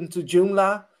what happened to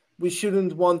Joomla. We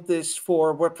shouldn't want this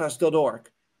for WordPress.org.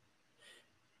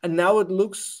 And now it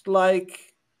looks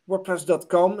like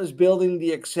WordPress.com is building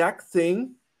the exact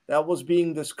thing that was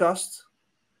being discussed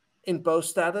in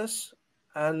Post Status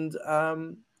and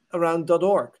around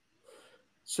 .org.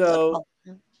 So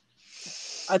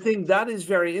I think that is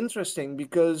very interesting,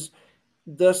 because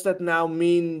does that now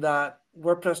mean that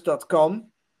WordPress.com,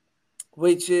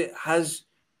 which has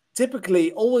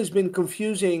typically always been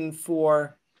confusing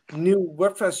for new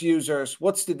WordPress users,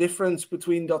 what's the difference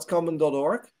between .com and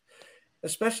 .org?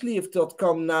 Especially if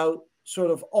 .com now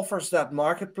sort of offers that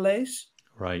marketplace,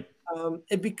 Right.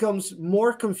 it becomes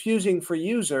more confusing for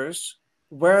users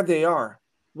where they are.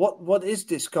 What is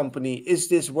this company? Is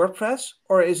this WordPress,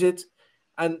 or is it,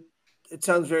 and it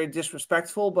sounds very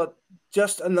disrespectful, but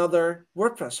just another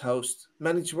WordPress host,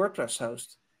 managed WordPress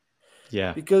host?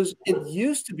 Yeah. Because it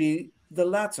used to be the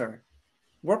latter.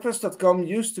 WordPress.com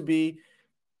used to be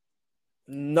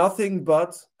nothing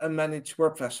but a managed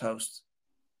WordPress host.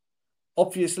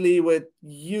 Obviously, with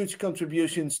huge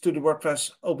contributions to the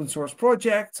WordPress open source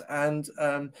project, and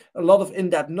a lot of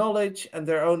in-depth knowledge and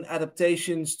their own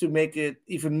adaptations to make it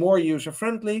even more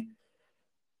user-friendly,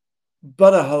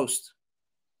 but a host.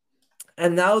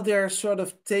 And now they're sort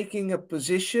of taking a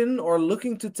position, or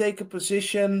looking to take a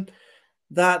position,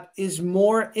 that is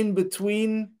more in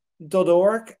between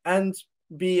 .org and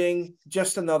being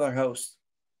just another host.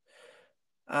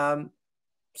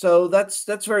 So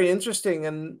that's very interesting,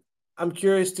 and I'm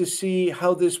curious to see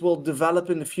how this will develop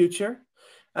in the future,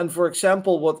 and, for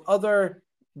example, what other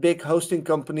big hosting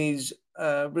companies'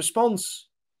 response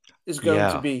is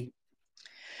going to be.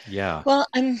 Yeah. Well,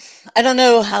 I don't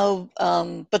know how,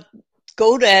 but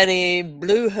GoDaddy,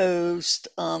 Bluehost,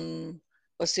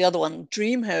 what's the other one?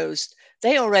 DreamHost.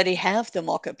 They already have the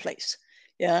marketplace.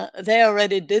 Yeah, they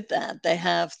already did that. They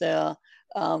have their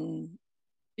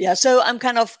yeah. So I'm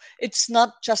kind of. It's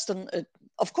not just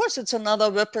of course, it's another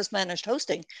WordPress managed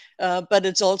hosting, but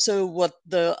it's also what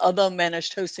the other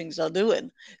managed hostings are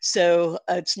doing. So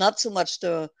it's not so much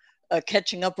the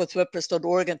catching up with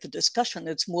WordPress.org and the discussion.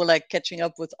 It's more like catching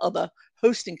up with other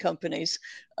hosting companies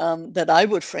that I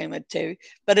would frame it to.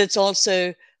 But it's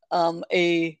also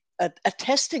a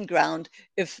testing ground.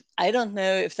 If I don't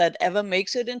know if that ever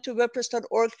makes it into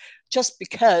WordPress.org, just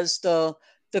because the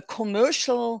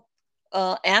commercial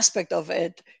aspect of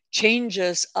it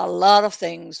changes a lot of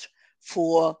things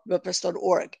for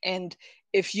WordPress.org. And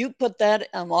if you put that in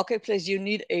a marketplace, you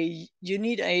need a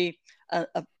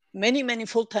many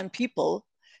full-time people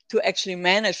to actually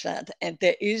manage that. And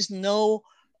there is no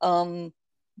funding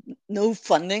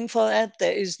for that.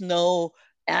 There is no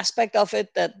aspect of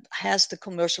it that has the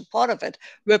commercial part of it.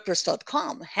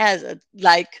 WordPress.com has it,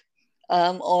 like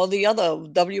or the other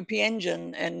WP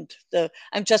Engine, and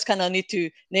I'm just kind of need to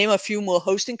name a few more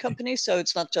hosting companies, so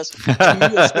it's not just 2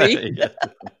 or 3.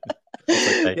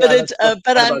 Okay. But it's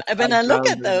but about when I look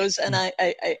at SiteGround those, and I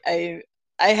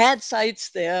had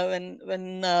sites there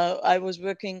when I was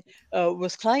working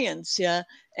with clients, yeah,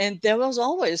 and there was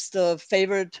always the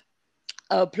favorite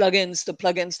plugins, the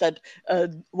plugins that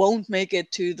won't make it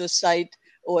to the site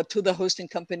or to the hosting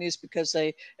companies because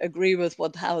they agree with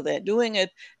how they're doing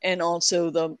it, and also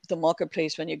the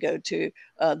marketplace. When you go to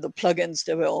the plugins,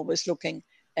 they were always looking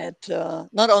at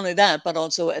not only that, but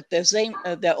also at their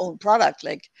own product,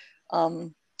 like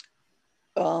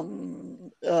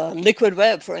Liquid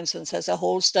Web, for instance, has a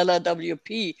whole stellar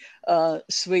WP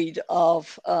suite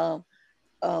of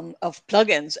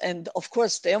plugins, and of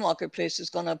course their marketplace is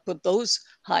going to put those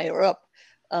higher up,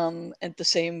 and the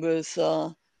same with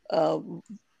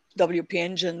WP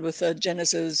Engine with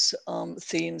Genesis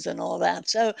themes and all that.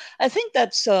 So I think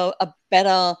that's a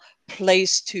better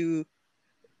place to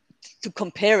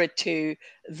compare it to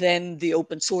than the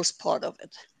open source part of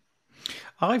it.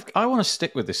 I want to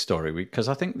stick with this story because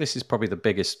I think this is probably the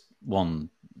biggest one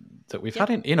that we've had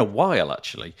in a while,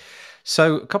 actually.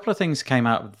 So a couple of things came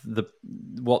out of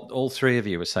what all three of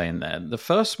you were saying there. The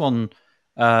first one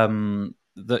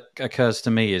that occurs to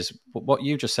me is what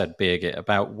you just said, Birgit,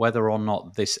 about whether or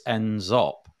not this ends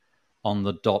up on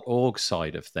the .org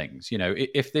side of things. You know,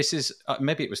 if this is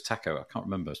maybe it was Taco, I can't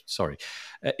remember. Sorry,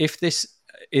 if this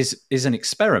is an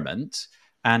experiment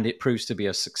and it proves to be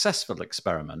a successful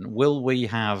experiment, will we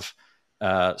have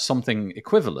something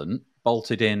equivalent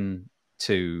bolted in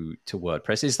to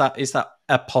WordPress? Is that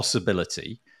a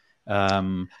possibility?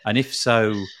 And if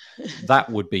so, that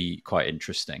would be quite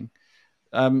interesting.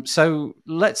 So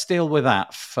let's deal with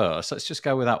that first. Let's just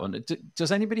go with that one.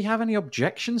 Does anybody have any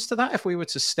objections to that? If we were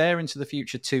to stare into the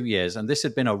future 2 years and this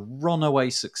had been a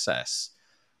runaway success,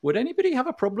 would anybody have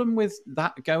a problem with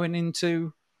that going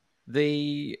into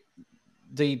the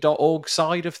 .org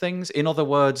side of things? In other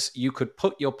words, you could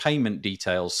put your payment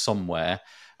details somewhere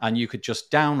and you could just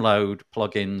download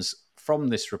plugins from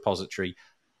this repository,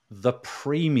 the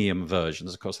premium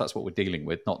versions. Of course, that's what we're dealing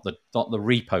with, not the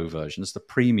repo versions, the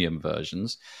premium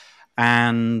versions.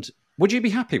 And Would you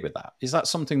be happy with that? Is that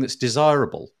something that's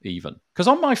desirable even? Because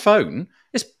on my phone,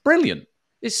 it's brilliant.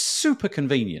 It's super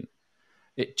convenient.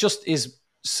 It just is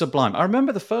sublime. I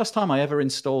remember the first time I ever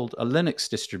installed a Linux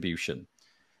distribution.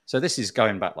 So this is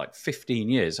going back like 15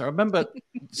 years. I remember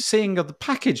seeing the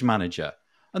package manager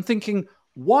and thinking,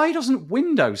 why doesn't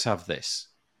Windows have this?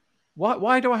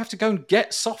 Why do I have to go and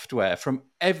get software from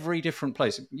every different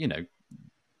place? You know,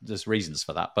 there's reasons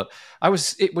for that, but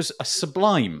it was a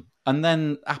sublime. And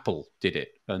then Apple did it,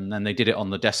 and then they did it on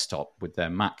the desktop with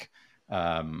their Mac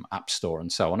app store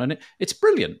and so on. And it's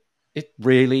brilliant. It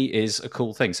really is a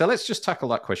cool thing. So let's just tackle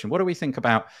that question. What do we think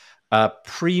about a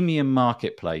premium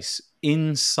marketplace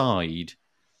inside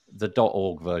the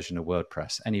 .org version of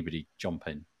WordPress? Anybody jump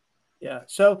in? Yeah.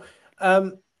 So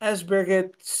as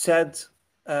Birgit said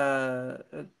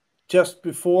just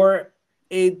before,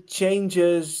 it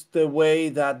changes the way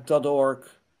that .org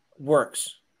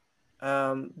works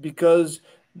because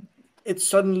it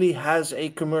suddenly has a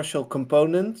commercial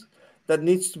component that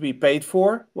needs to be paid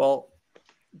for. Well,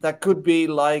 that could be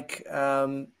like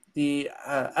the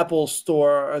Apple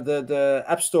Store or the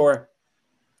App Store.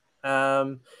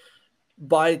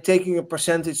 By taking a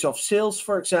percentage of sales,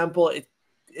 for example, it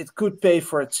could pay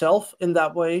for itself in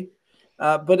that way.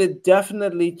 But it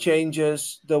definitely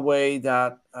changes the way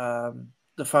that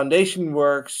the foundation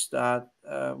works, that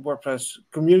WordPress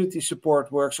community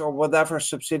support works, or whatever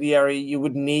subsidiary you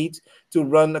would need to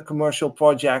run a commercial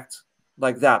project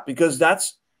like that. Because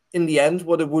that's, in the end,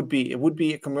 what it would be. It would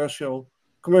be a commercial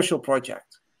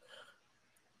project.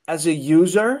 As a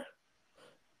user,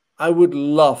 I would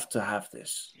love to have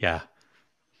this. Yeah.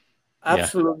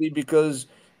 Absolutely, because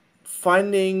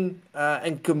finding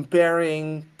and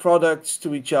comparing products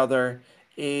to each other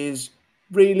is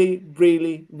really,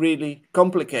 really, really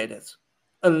complicated.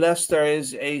 Unless there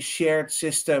is a shared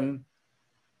system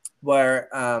where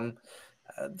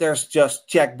there's just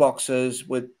checkboxes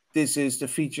with this is the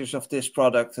features of this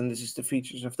product and this is the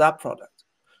features of that product.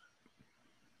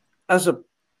 As a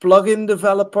plugin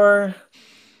developer,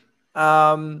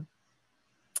 I'm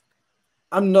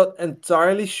not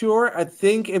entirely sure. I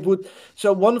think it would.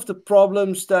 So one of the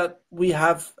problems that we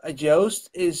have at Yoast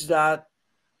is that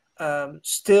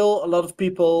still a lot of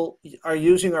people are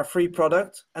using our free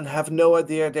product and have no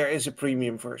idea there is a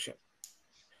premium version.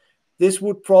 This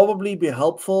would probably be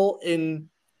helpful in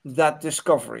that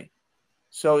discovery.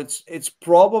 So it's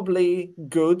probably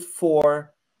good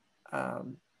for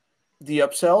the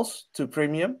upsells to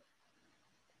premium.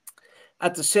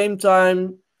 At the same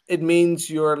time, it means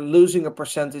you're losing a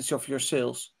percentage of your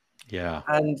sales. Yeah.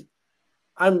 And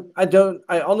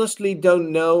I honestly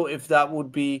don't know if that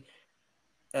would be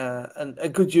a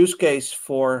good use case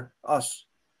for us.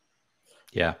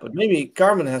 Yeah. But maybe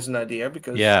Carmen has an idea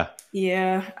because Yeah.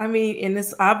 I mean, and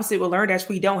this obviously will learn that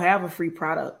we don't have a free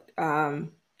product.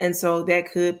 And so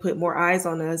that could put more eyes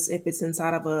on us if it's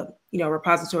inside of a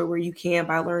repository where you can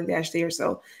buy LearnDash there.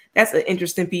 So that's an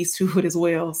interesting piece to it as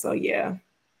well. So yeah.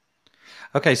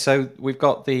 Okay, so we've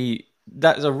got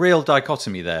that's a real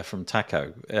dichotomy there from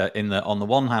Taco. On the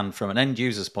one hand, from an end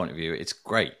user's point of view, it's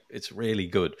great, it's really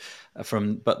good.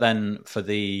 But then for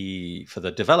the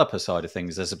developer side of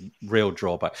things, there's a real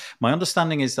drawback. My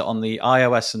understanding is that on the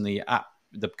iOS and the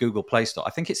Google Play Store, I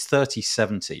think it's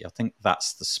 30-70. I think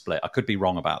that's the split. I could be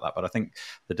wrong about that, but I think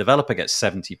the developer gets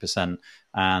 70%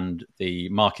 and the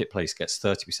marketplace gets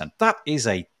 30%. That is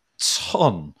a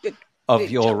ton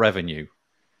of your revenue.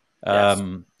 Yes.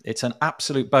 It's an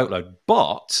absolute boatload.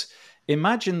 But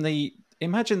imagine the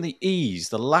ease,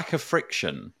 the lack of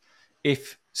friction.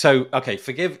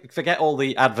 Forget all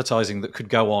the advertising that could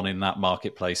go on in that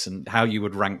marketplace and how you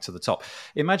would rank to the top.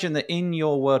 Imagine that in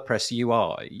your WordPress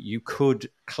UI, you could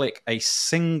click a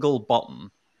single button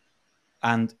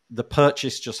and the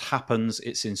purchase just happens.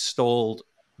 It's installed,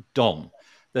 done.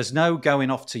 There's no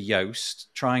going off to Yoast,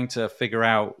 trying to figure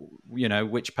out,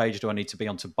 which page do I need to be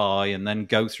on to buy, and then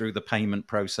go through the payment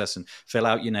process and fill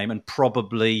out your name and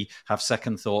probably have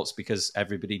second thoughts because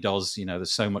everybody does.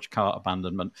 There's so much cart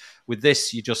abandonment. With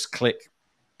this, you just click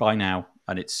buy now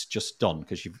and it's just done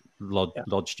because you've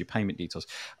lodged your payment details.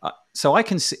 So I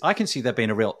can see there being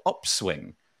a real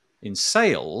upswing in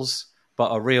sales,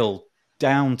 but a real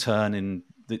downturn in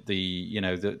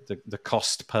the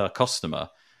cost per customer.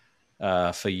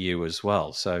 For you as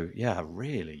well. So yeah,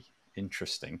 really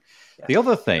interesting. Yeah. The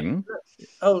other thing.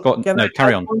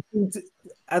 Carry on.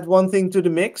 Add one thing to the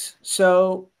mix.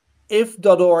 So if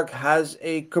 .org has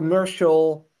a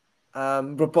commercial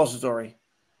repository,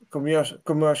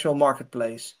 commercial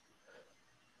marketplace,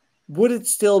 would it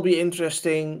still be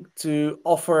interesting to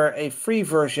offer a free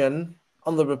version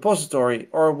on the repository,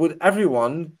 or would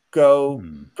everyone go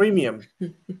premium?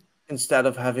 instead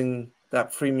of having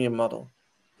that freemium model?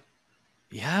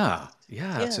 Yeah,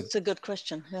 it's a good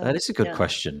question. that is a good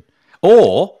question.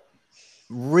 Or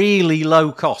really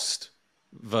low cost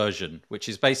version, which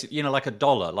is basically, like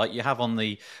 $1, like you have on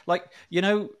the,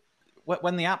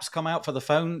 when the apps come out for the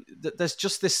phone, there's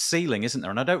just this ceiling, isn't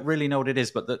there? And I don't really know what it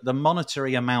is, but the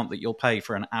monetary amount that you'll pay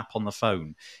for an app on the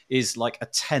phone is like a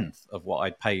tenth of what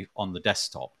I'd pay on the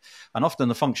desktop. And often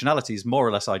the functionality is more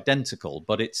or less identical,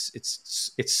 but it's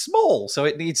small, so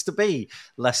it needs to be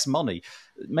less money.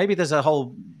 Maybe there's a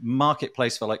whole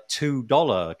marketplace for like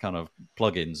 $2 kind of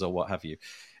plugins or what have you.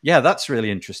 Yeah, that's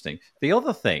really interesting. The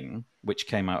other thing which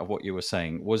came out of what you were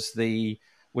saying was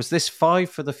this 5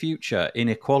 for the future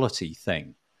inequality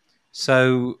thing.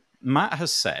 So Matt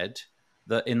has said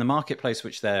that in the marketplace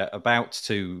which they're about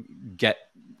to get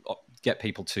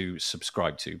people to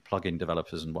subscribe to, plugin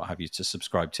developers and what have you to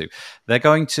subscribe to, they're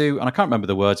going to, and I can't remember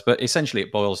the words, but essentially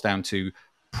it boils down to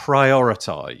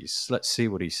prioritize. Let's see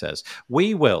what he says.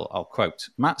 I'll quote,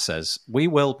 Matt says, we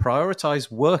will prioritize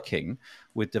working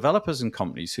with developers and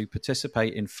companies who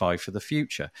participate in 5 for the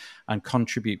future and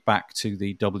contribute back to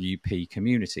the WP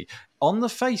community. On the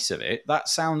face of it, that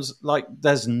sounds like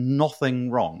there's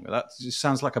nothing wrong. That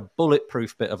sounds like a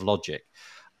bulletproof bit of logic,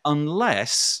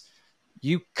 unless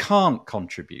you can't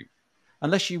contribute.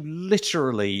 Unless you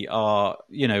literally are,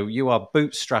 you are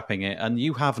bootstrapping it and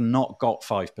you have not got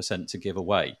 5% to give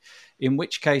away, in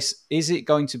which case, is it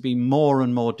going to be more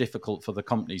and more difficult for the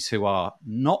companies who are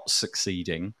not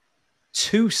succeeding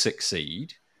to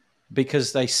succeed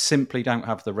because they simply don't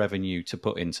have the revenue to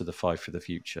put into the 5 for the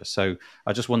future? So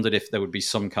I just wondered if there would be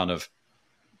some kind of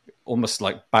almost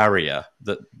like barrier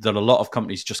that a lot of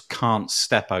companies just can't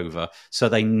step over, so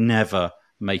they never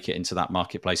make it into that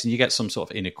marketplace, and you get some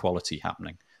sort of inequality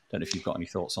happening. Don't know if you've got any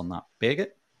thoughts on that,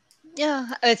 Birgit? Yeah,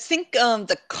 I think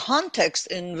the context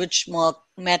in which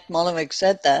Matt Mollemick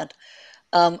said that,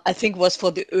 I think was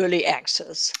for the early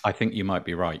access. I think you might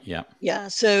be right, yeah. Yeah,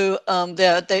 so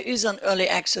there is an early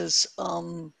access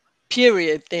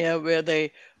period there where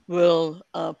they will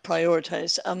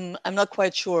prioritize. I'm not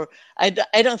quite sure. I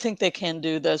don't think they can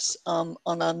do this on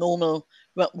a normal,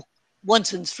 well,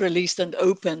 once it's released and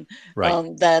open,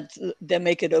 right. that they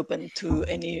make it open to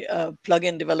any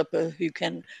plugin developer who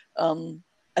can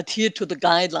adhere to the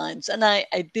guidelines. And I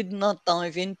did not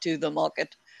dive into the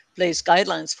marketplace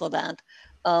guidelines for that,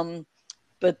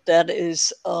 but that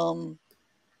is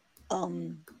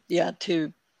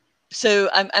so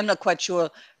I'm not quite sure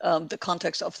the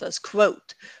context of this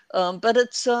quote, but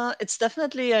it's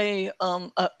definitely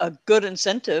a good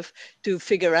incentive to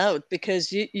figure out,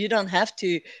 because you don't have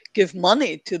to give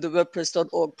money to the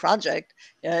WordPress.org project.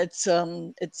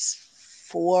 It's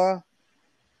for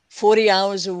 40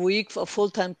 hours a week for a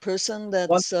full-time person.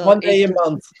 That's one day a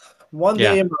month. One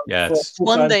day a month. Yeah, it's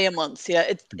one day a month. Yeah,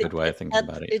 it's a good way of thinking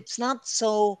about it. It's not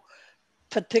so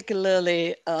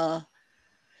particularly a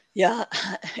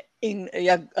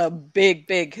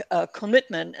big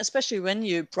commitment, especially when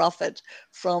you profit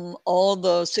from all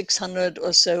the 600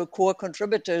 or so core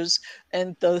contributors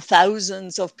and the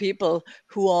thousands of people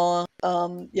who are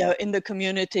in the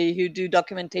community, who do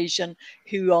documentation,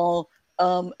 who are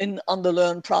on the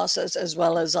learn process, as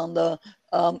well as on the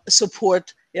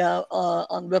support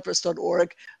on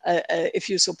WordPress.org. If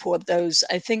you support those,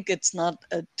 I think it's not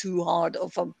too hard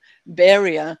of a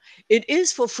barrier. It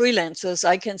is for freelancers.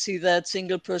 I can see that,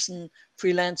 single person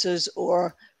freelancers,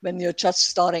 or when you're just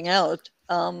starting out.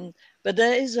 But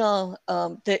there is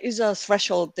a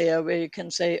threshold there where you can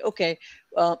say, okay,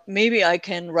 maybe I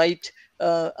can write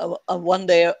a 1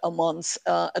 day a month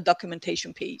a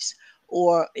documentation piece,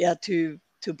 or to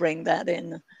bring that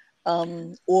in,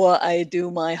 or I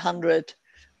do my 100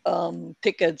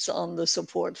 tickets on the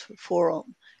support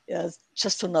forum,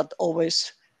 just to not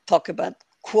always talk about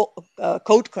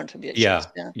code contributions.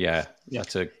 Yeah.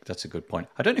 That's a good point.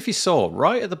 I don't know if you saw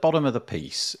right at the bottom of the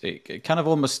piece, it kind of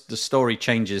almost, the story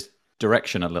changes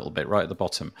direction a little bit right at the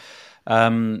bottom.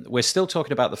 We're still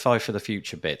talking about the 5 for the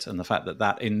future bit, and the fact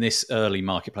that in this early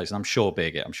marketplace, and I'm sure,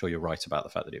 Birgit, I'm sure you're right about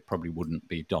the fact that it probably wouldn't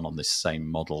be done on this same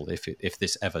model if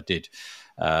this ever did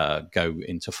go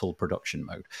into full production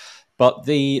mode. But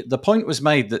the point was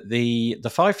made that the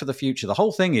 5 for the future, the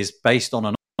whole thing is based on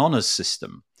an honors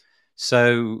system.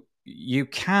 So you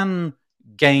can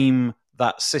game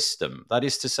that system. That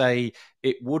is to say,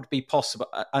 it would be possible,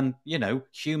 and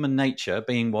human nature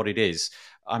being what it is,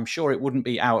 I'm sure it wouldn't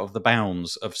be out of the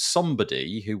bounds of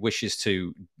somebody who wishes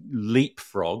to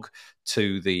leapfrog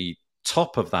to the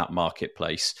top of that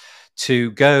marketplace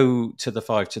to go to the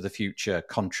Five to the Future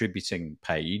contributing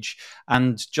page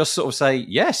and just sort of say,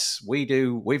 yes,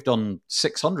 we've done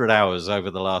 600 hours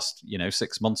over the last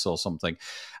 6 months or something.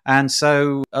 And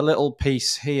so a little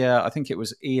piece here, I think it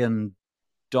was Ian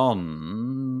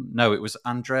it was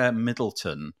Andrea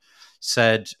Middleton,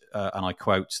 said, and I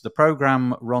quote, "The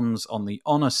program runs on the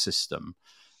honor system,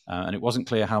 and it wasn't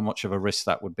clear how much of a risk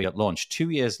that would be at launch. 2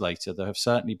 years later, there have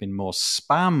certainly been more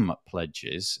spam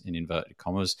pledges, in inverted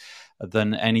commas,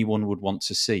 than anyone would want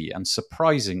to see, and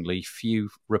surprisingly few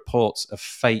reports of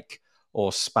fake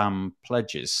or spam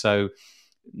pledges." So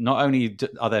not only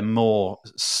are there more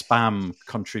spam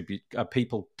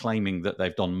people claiming that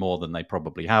they've done more than they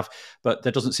probably have, but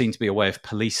there doesn't seem to be a way of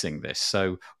policing this.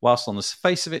 So whilst on the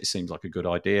face of it seems like a good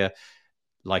idea,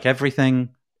 like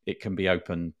everything, it can be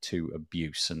open to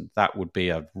abuse. And that would be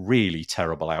a really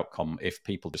terrible outcome if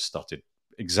people just started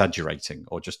exaggerating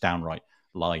or just downright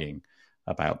lying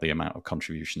about the amount of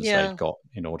contributions they've got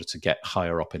in order to get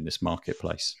higher up in this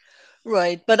marketplace.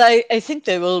 Right, but I think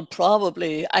they will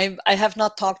probably. I have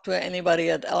not talked to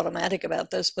anybody at Automatic about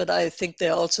this, but I think they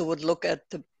also would look at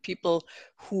the people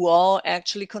who are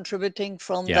actually contributing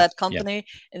from that company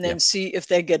and then see if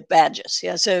they get badges.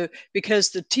 Yeah, so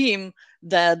because the team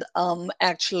that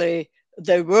actually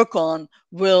they work on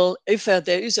will, if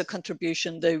there is a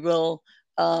contribution, they will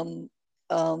honor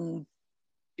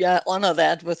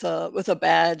that with a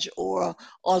badge, or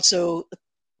also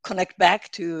connect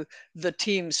back to the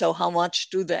team. So how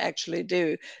much do they actually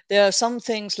do? There are some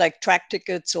things like track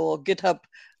tickets or GitHub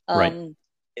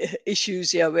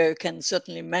issues where you can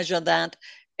certainly measure that.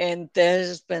 And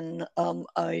there's been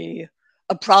a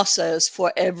process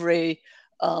for every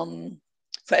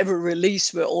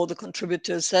release where all the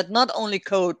contributors that not only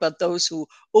code, but those who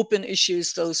open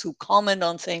issues, those who comment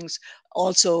on things,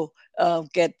 also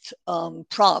get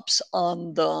props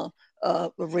on the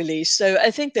release. So I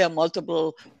think there are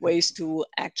multiple ways to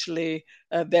actually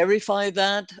verify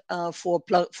that for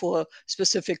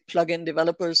specific plugin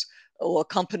developers or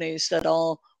companies that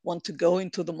all want to go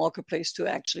into the marketplace to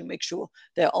actually make sure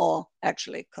there are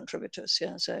actually contributors.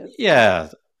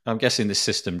 I'm guessing this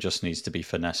system just needs to be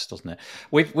finessed, doesn't it?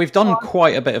 We've done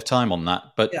quite a bit of time on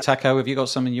that, but Taco, have you got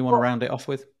something you want to round it off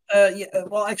with?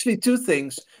 Well, actually, two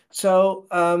things. So,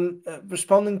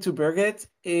 responding to Birgit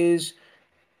is,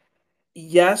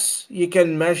 yes, you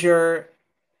can measure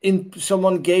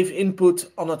someone gave input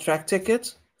on a track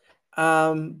ticket,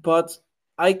 but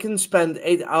I can spend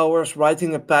 8 hours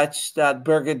writing a patch that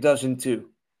Birgit does in 2.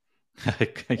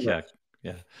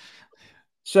 Yeah.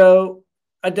 So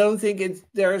I don't think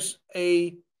there's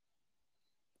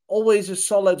always a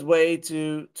solid way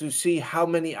to see how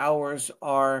many hours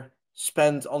are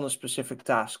spent on a specific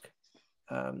task.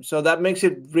 So that makes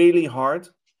it really hard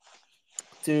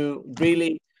to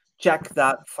really check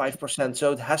that 5%.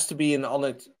 So it has to be an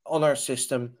honor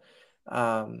system,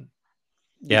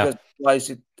 because otherwise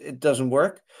it doesn't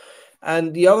work.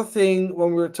 And the other thing,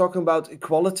 when we're talking about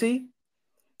equality,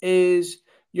 is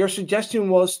your suggestion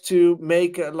was to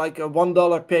make like a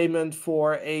 $1 payment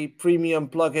for a premium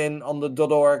plugin on the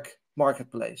 .org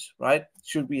marketplace, right?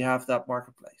 Should we have that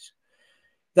marketplace?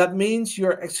 That means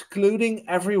you're excluding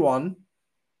everyone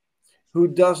who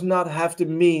does not have the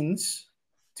means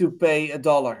to pay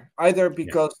 $1, either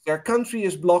because their country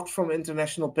is blocked from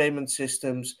international payment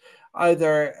systems,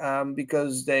 either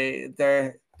because they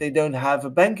don't have a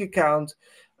bank account,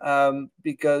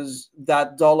 because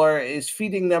that dollar is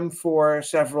feeding them for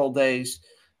several days.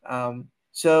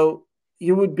 So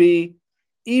you would be,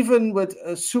 even with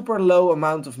a super low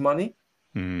amount of money,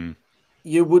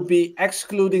 you would be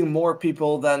excluding more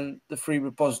people than the free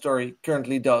repository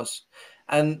currently does.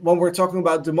 And when we're talking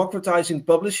about democratizing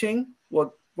publishing,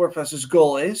 what WordPress's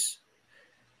goal is,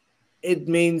 it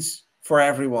means for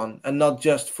everyone and not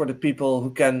just for the people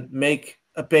who can make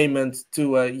a payment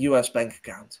to a US bank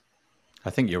account. I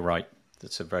think you're right.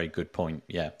 That's a very good point.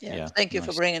 Yeah. Thank you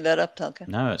for bringing that up, Tucker.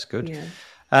 No, it's good.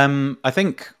 I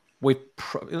think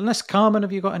unless Carmen,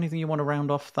 have you got anything you want to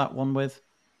round off that one with?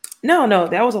 No,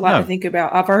 that was a lot to think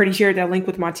about. I've already shared that link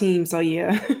with my team, so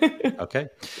yeah. Okay.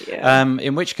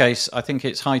 In which case, I think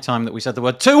it's high time that we said the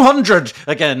word 200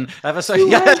 again. Ever so,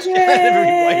 everybody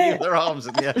waving their arms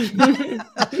in the air.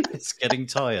 It's getting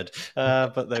tired,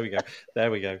 but there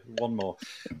we go. One more.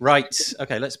 Right.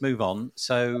 Okay, let's move on.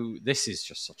 So this is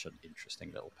just such an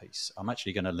interesting little piece. I'm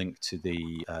actually going to link to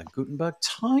the Gutenberg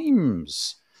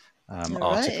Times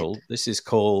article. Right. This is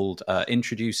called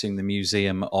Introducing the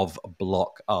Museum of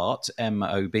Block Art,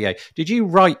 MOBA. Did you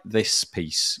write this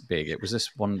piece, Big? Was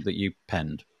this one that you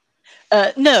penned?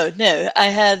 No. I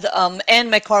had Anne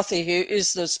McCarthy, who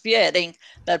is the spearheading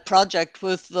that project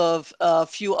with the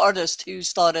few artists who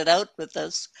started out with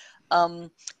this.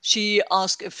 She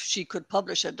asked if she could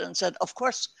publish it and said, of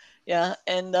course. Yeah.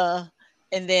 And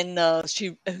then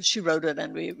she wrote it,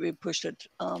 and we pushed it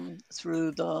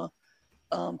through the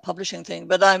publishing thing.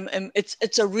 But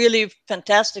it's a really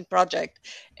fantastic project,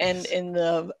 and in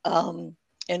the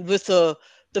and with the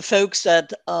folks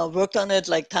that worked on it,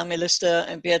 like Tammy Lister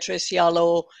and Beatrice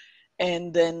Yallo,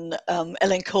 and then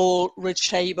Ellen Cole, Rich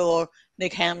Tabor,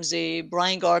 Nick Hamsey,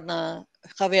 Brian Gardner,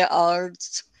 Javier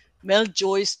Arts, Mel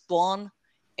Joyce Bond,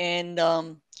 and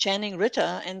Channing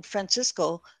Ritter and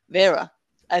Francisco Vera.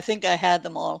 I think I had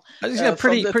them all. It's a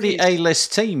pretty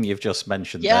A-list team you've just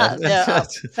mentioned there. Yeah, they're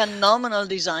phenomenal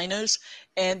designers,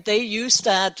 and they use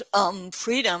that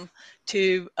freedom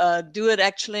to do it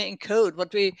actually in code.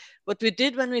 What we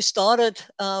did when we started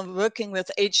working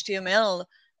with HTML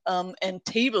and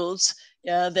tables,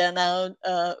 they're now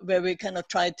where we kind of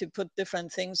tried to put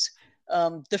different things,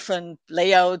 different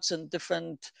layouts and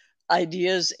different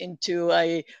ideas into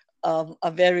a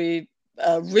very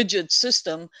rigid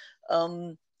system.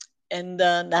 And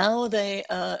now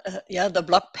the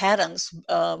block patterns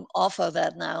offer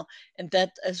that now, and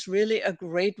that is really a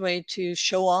great way to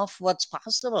show off what's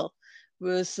possible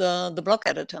with the block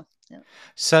editor. Yeah.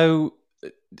 So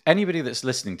anybody that's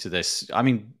listening to this, I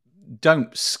mean,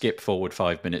 don't skip forward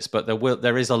 5 minutes, but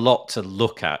there is a lot to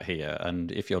look at here.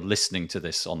 And if you're listening to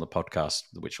this on the podcast,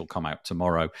 which will come out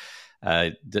tomorrow,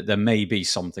 there may be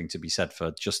something to be said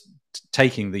for just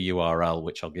taking the URL,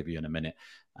 which I'll give you in a minute,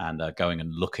 and going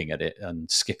and looking at it and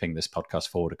skipping this podcast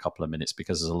forward a couple of minutes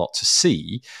because there's a lot to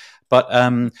see. But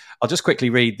I'll just quickly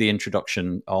read the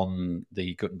introduction on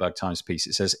the Gutenberg Times piece.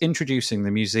 It says, introducing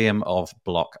the Museum of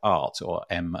Block Art, or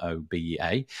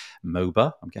MOBA,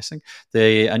 I'm guessing,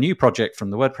 a new project from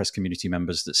the WordPress community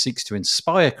members that seeks to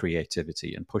inspire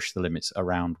creativity and push the limits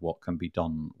around what can be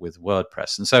done with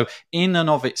WordPress. And so in and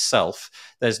of itself,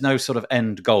 there's no sort of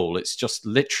end goal. It's just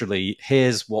literally,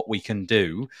 here's what we can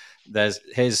do.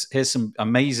 Here's some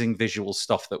amazing visual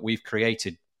stuff that we've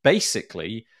created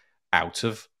basically out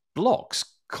of blocks,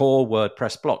 core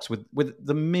WordPress blocks, with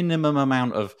the minimum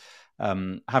amount of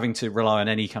having to rely on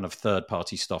any kind of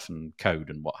third-party stuff and code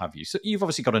and what have you. So you've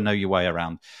obviously got to know your way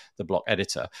around the block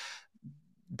editor.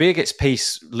 Birgit's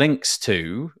piece links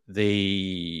to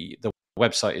the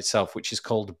website itself, which is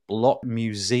called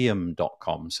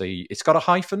blockmuseum.com. So it's got a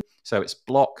hyphen, so it's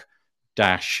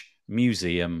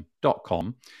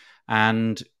block-museum.com.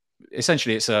 And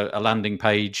essentially, it's a landing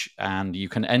page, and you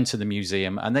can enter the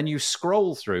museum, and then you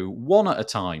scroll through one at a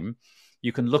time.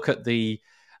 You can look at the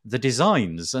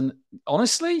designs, and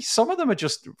honestly, some of them are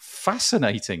just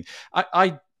fascinating.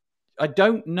 I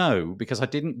don't know, because I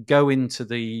didn't go into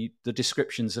the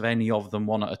descriptions of any of them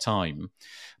one at a time.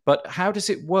 But how does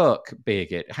it work,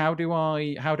 Birgit? How do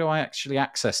I actually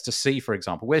access to see, for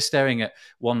example, we're staring at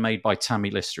one made by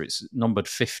Tammy Lister. It's numbered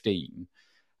 15.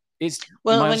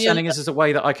 My understanding is there's a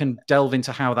way that I can delve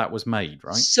into how that was made,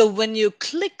 right? So when you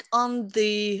click on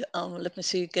the, let me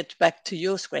see, get back to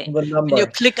your screen. The number.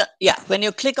 When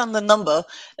you click on the number,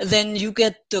 then you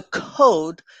get the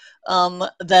code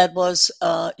that was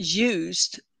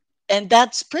used, and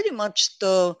that's pretty much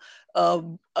the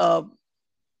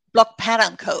block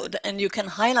pattern code, and you can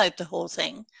highlight the whole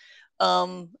thing.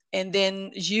 And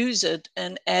then use it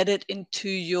and add it into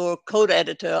your code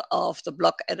editor of the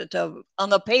block editor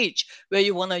on a page where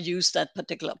you want to use that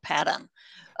particular pattern.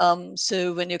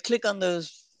 So when you click on the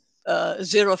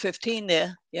 015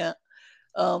 there, there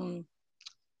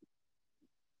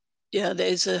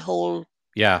is a whole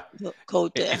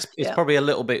code there. It's probably a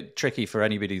little bit tricky for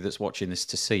anybody that's watching this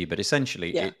to see, but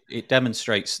essentially it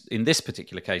demonstrates, in this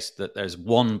particular case, that there's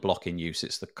one block in use.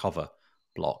 It's the cover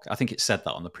block. I think it said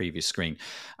that on the previous screen.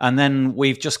 And then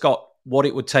we've just got what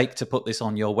it would take to put this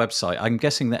on your website. I'm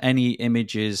guessing that any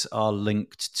images are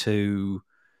linked to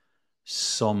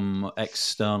some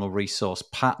external resource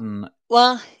pattern.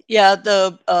 Well, yeah,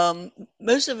 the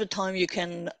most of the time you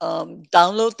can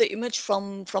download the image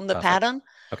from the pattern.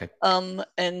 Okay. And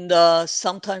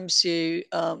sometimes you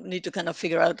need to kind of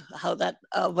figure out how that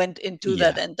went into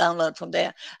that and download from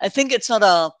there. I think it's not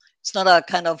a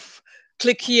kind of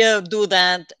click here, do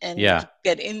that, and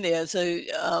get in there. So,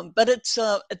 but it's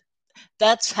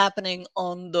that's happening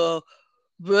on the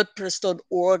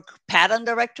WordPress.org pattern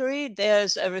directory.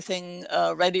 There's everything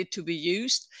ready to be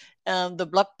used. And the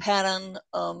block pattern,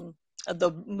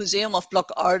 the Museum of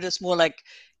Block Art is more like,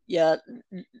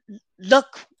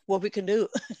 look what we can do,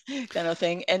 kind of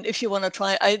thing. And if you want to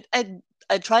try, I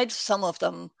tried some of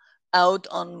them out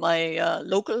on my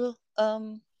local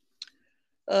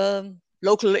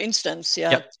local instance,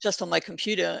 Yep. just on my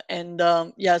computer. And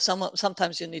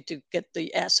sometimes you need to get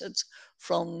the assets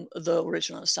from the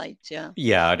original site.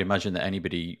 Yeah, I'd imagine that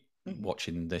anybody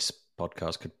watching this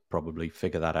podcast could probably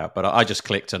figure that out. But I just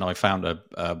clicked and I found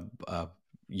a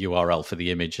URL for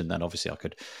the image, and then obviously I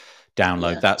could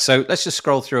download that. So let's just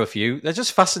scroll through a few. They're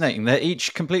just fascinating. They're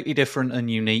each completely different and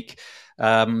unique.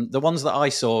 The ones that I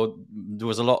saw, there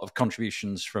was a lot of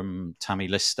contributions from Tammy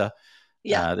Lister.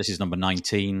 This is number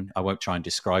 19. I won't try and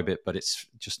describe it, but it's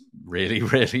just really,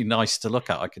 really nice to look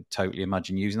at. I could totally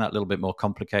imagine using that. A little bit more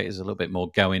complicated. There's a little bit more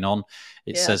going on.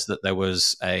 It says that there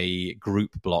was a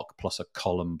group block plus a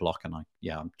column block, and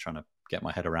I'm trying to get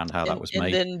my head around how that was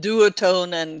made. And then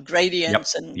duotone and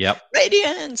gradients and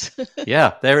gradients.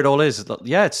 Yeah, there it all is.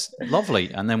 Yeah, it's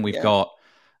lovely. And then we've got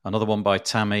another one by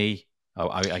Tammy.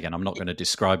 Again, I'm not going to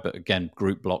describe, but again,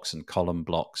 group blocks and column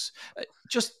blocks. It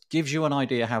just gives you an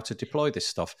idea how to deploy this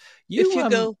stuff. If you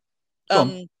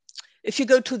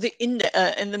go to the in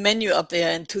the menu up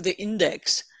there and to the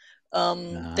index,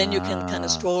 then you can kind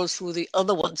of scroll through the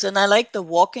other ones. And I like the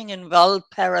walking in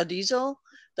Valparaiso.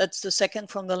 That's the second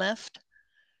from the left.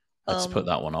 Let's put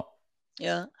that one up.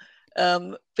 Yeah,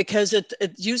 because it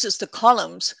uses the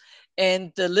columns.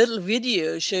 And the little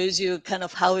video shows you kind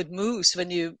of how it moves when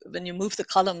you move the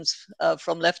columns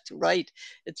from left to right.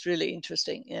 It's really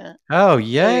interesting. Yeah. Oh,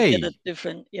 yay! So you get a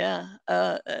different.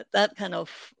 That kind of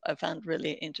I found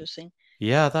really interesting.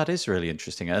 Yeah, that is really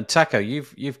interesting. And Taco,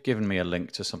 you've given me a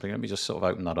link to something. Let me just sort of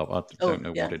open that up. I don't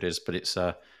know what it is, but it's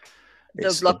the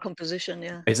block composition.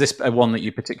 Yeah. Is this one that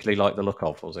you particularly like the look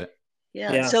of? Was it?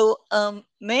 Yeah. So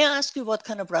may I ask you what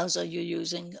kind of browser you're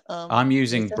using? I'm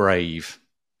using Brave.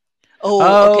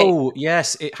 Oh, okay.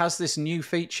 Yes, it has this new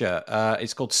feature.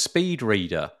 It's called Speed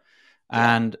Reader,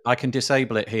 and I can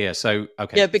disable it here. So,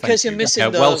 okay. Yeah, because you're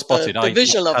missing well spotted. The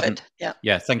visual of it.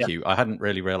 Yeah, thank you. I hadn't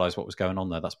really realized what was going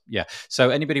on there. So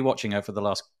anybody watching over the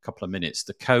last couple of minutes,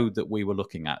 the code that we were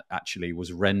looking at actually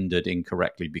was rendered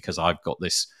incorrectly because I've got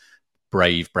this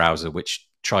Brave browser which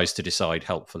tries to decide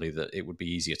helpfully that it would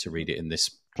be easier to read it in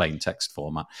this plain text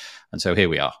format. And so here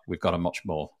we are. We've got a much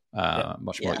more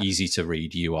easy to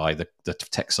read UI. The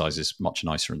text size is much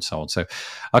nicer and so on. So,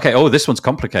 okay. Oh, this one's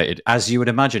complicated, as you would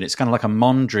imagine. It's kind of like a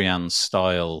Mondrian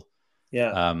style.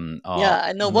 I know.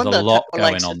 There's a lot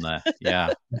going on there.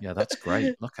 Yeah, that's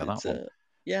great. Look at that one.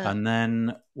 And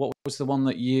then what was the one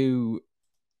that you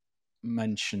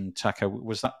mentioned, Taco?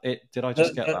 Was that it? Did I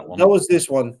just get that one? That was this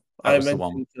one. That was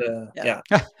mentioned. The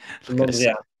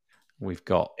one. We've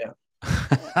got.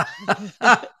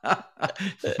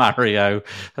 Mario.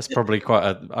 That's probably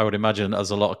I would imagine,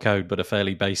 as a lot of code, but a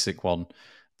fairly basic one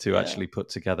to actually put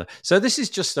together. So this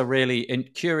is just a really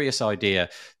curious idea.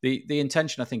 The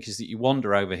intention, I think, is that you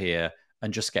wander over here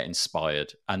and just get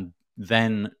inspired, and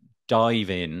then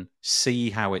dive in, see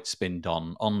how it's been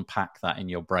done, unpack that in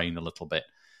your brain a little bit.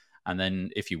 And then,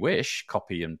 if you wish,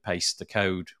 copy and paste the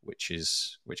code, which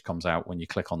comes out when you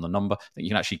click on the number. I think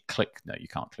you can actually click. No, you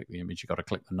can't click the image. You've got to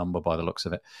click the number by the looks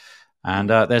of it. And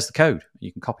there's the code.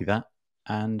 You can copy that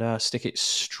and stick it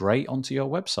straight onto your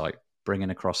website, bringing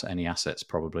across any assets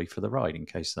probably for the ride in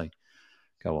case they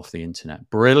go off the internet.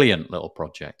 Brilliant little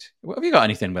project. Have you got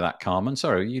anything with that, Carmen?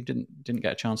 Sorry, you didn't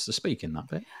get a chance to speak in that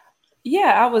bit.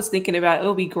 Yeah, I was thinking about it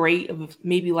would be great if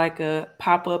maybe like a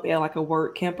pop-up at like a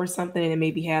WordCamp or something, and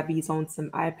maybe have these on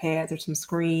some iPads or some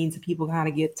screens and people kind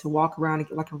of get to walk around and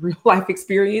get like a real life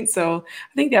experience. So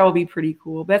I think that would be pretty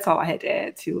cool. That's all I had to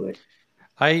add to it.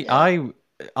 I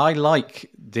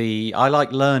like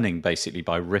learning basically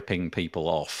by ripping people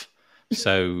off.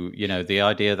 So, the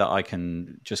idea that I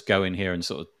can just go in here and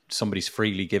sort of somebody's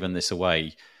freely given this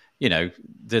away.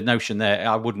 The notion there,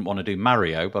 I wouldn't want to do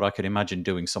Mario, but I could imagine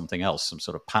doing something else, some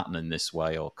sort of pattern in this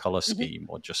way or color scheme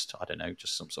or just, I don't know,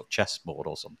 just some sort of chessboard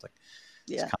or something.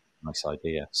 Yeah. It's kind of a nice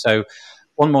idea. So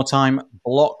one more time,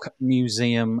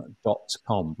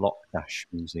 blockmuseum.com,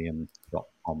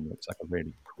 block-museum.com. Looks like a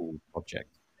really cool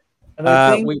project. And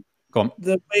I think go on.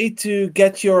 The way to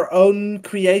get your own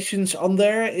creations on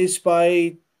there is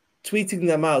by tweeting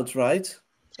them out, right?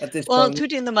 At this point.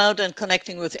 Tweeting them out and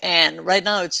connecting with Anne. Right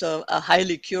now, it's a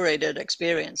highly curated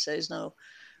experience. There's no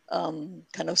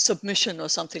kind of submission or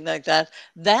something like that.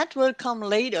 That will come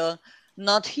later,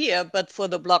 not here, but for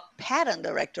the block pattern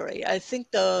directory. I think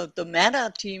the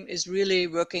Meta team is really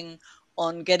working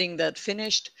on getting that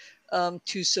finished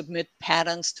to submit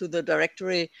patterns to the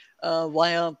directory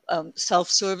via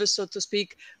self-service, so to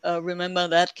speak. Remember,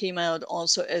 that came out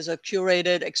also as a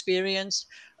curated experience.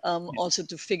 Also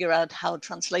to figure out how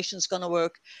translation is going to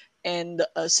work. And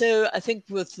so I think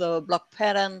with the block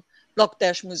pattern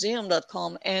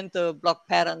blog-museum.com and the block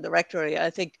pattern directory. I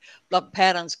think block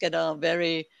patterns get a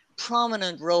very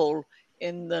prominent role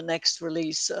in the next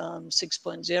release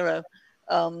 6.0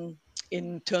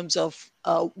 in terms of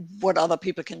what other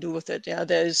people can do with it. Yeah,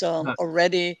 there's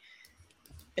already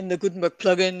in the Gutenberg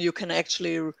plugin, you can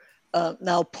actually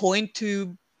now point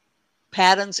to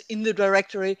patterns in the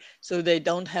directory, so they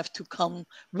don't have to come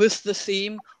with the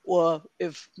theme, or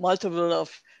if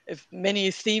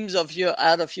many themes of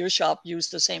your shop use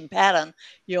the same pattern,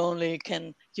 you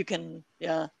can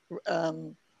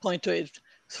point to it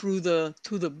through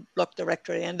the block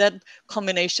directory, and that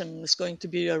combination is going to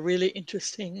be a really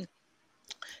interesting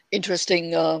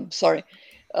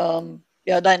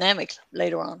dynamic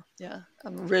later on. Yeah,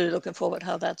 I'm really looking forward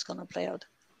how that's going to play out.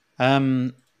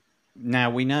 Now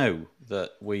we know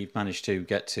that we've managed to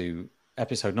get to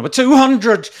episode number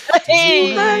 200.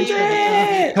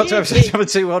 Hey! Got to episode number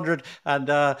 200,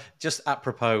 and just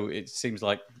apropos, it seems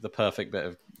like the perfect bit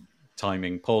of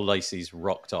timing. Paul Lacey's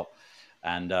rocked up.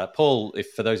 And Paul,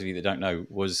 if for those of you that don't know,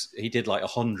 he did like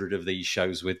 100 of these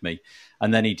shows with me,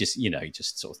 and then he just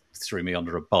sort of threw me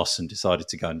under a bus and decided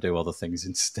to go and do other things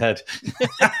instead.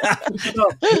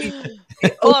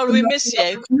 We miss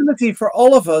you. Opportunity for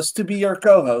all of us to be your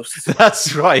co-hosts.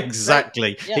 That's right, exactly.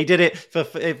 Right. Yeah. He did it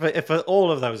for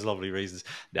all of those lovely reasons.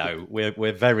 No,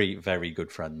 we're very, very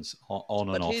good friends on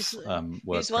and off. He's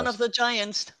WordPress. one of the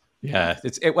giants. Yeah.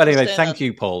 Well, anyway, thank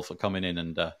you, Paul, for coming in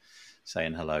and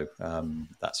saying hello.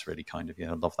 That's really kind of you.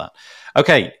 I love that.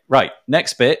 Okay, right.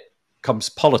 Next bit comes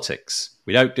politics.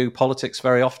 We don't do politics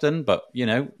very often, but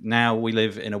now we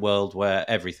live in a world where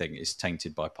everything is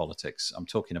tainted by politics. I'm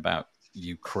talking about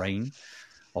Ukraine,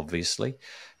 obviously.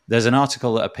 There's an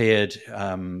article that appeared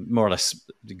more or less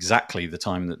exactly the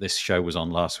time that this show was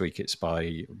on last week. It's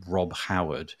by Rob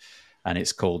Howard, and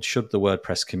it's called "Should the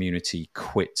WordPress Community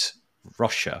Quit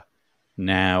Russia?"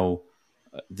 Now,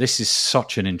 this is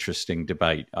such an interesting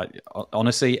debate.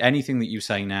 Honestly, anything that you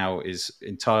say now is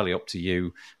entirely up to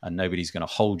you, and nobody's going to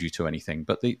hold you to anything.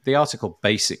 But the article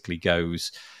basically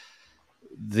goes,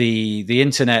 the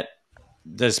internet,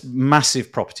 there's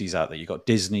massive properties out there. You've got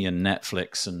Disney and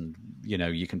Netflix, and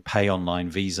you can pay online,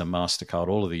 Visa, MasterCard,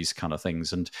 all of these kind of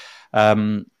things. And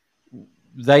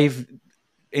they've,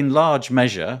 in large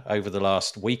measure, over the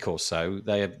last week or so,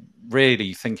 they are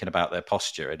really thinking about their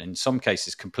posture, and in some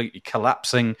cases completely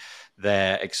collapsing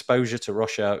their exposure to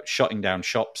Russia, shutting down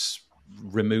shops,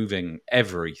 removing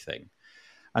everything.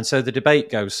 And so the debate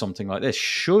goes something like this: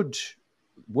 should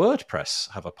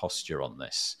WordPress have a posture on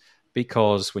this?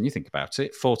 Because when you think about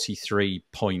it, 43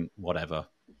 point whatever,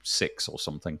 6 or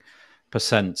something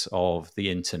 % of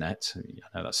the internet,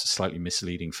 I know that's a slightly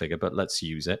misleading figure, but let's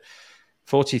use it.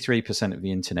 43% of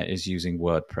the internet is using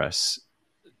WordPress.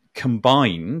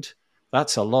 Combined,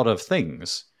 that's a lot of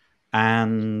things.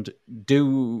 And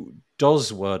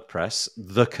does WordPress,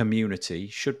 the community,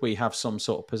 should we have some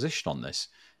sort of position on this?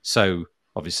 So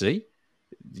obviously,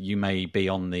 you may be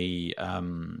on the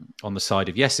side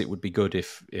of yes, it would be good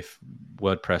if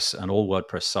WordPress and all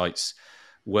WordPress sites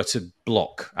were to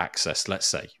block access, let's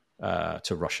say,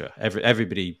 to Russia.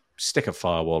 Everybody stick a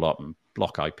firewall up and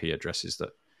block IP addresses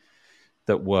that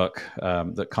work,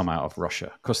 that come out of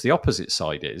Russia. Because the opposite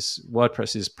side is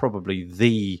WordPress is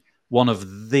probably one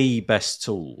of the best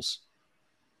tools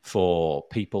for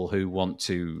people who want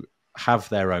to have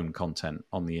their own content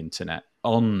on the internet,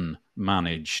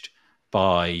 unmanaged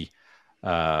by,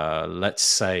 let's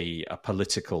say, a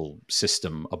political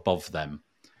system above them.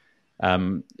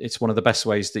 It's one of the best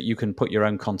ways that you can put your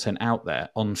own content out there,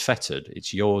 unfettered.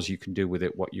 It's yours. You can do with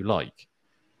it what you like.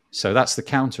 So that's the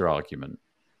counter argument.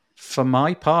 For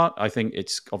my part, I think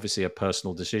it's obviously a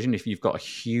personal decision. If you've got a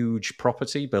huge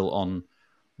property built on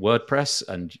WordPress,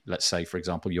 and let's say, for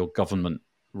example, your government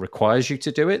requires you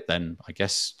to do it, then I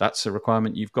guess that's a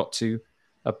requirement you've got to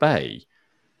obey.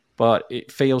 But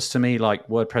it feels to me like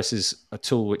WordPress is a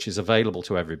tool which is available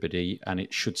to everybody, and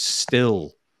it should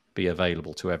still be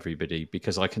available to everybody,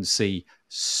 because I can see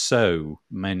so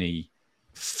many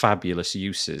fabulous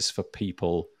uses for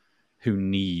people who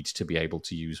need to be able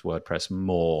to use WordPress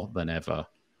more than ever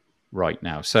right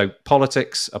now. So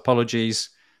politics, apologies,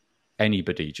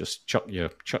 anybody, just chuck your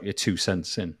 2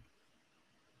 cents in.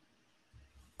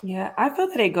 Yeah, I feel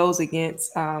that it goes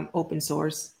against open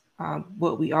source,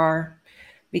 what we are,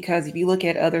 because if you look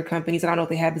at other companies, I don't know if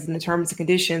they have this in the terms and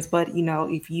conditions, but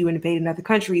if you invade another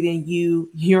country, then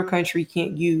your country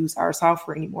can't use our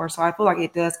software anymore. So I feel like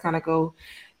it does kind of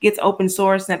gets open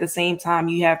source, and at the same time,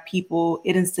 you have people,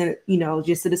 innocent,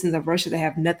 just citizens of Russia that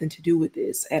have nothing to do with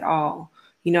this at all.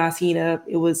 I seen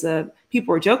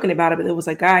people were joking about it, but there was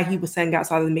a guy, he was standing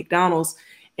outside of the McDonald's,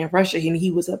 in Russia, and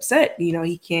he was upset.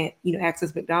 He can't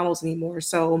access McDonald's anymore.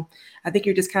 So I think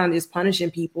you're just kind of just punishing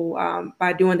people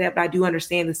by doing that. But I do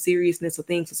understand the seriousness of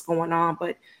things that's going on,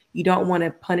 but you don't want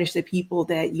to punish the people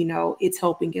that it's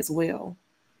helping as well.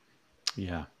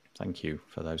 Yeah, thank you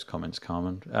for those comments,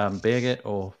 Carmen. Birgit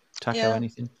or Taco, Yeah.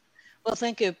 anything? Well,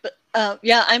 thank you. But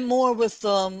yeah, I'm more with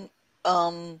so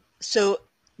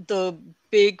the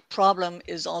big problem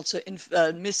is also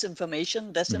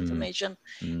misinformation, disinformation,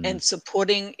 and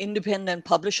supporting independent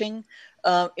publishing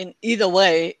in either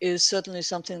way is certainly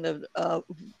something that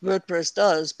WordPress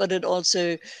does, but it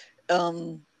also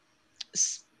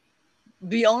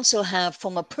we also have,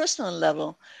 from a personal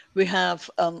level, we have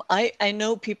I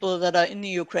know people that are in the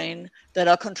Ukraine that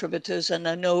are contributors, and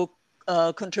I know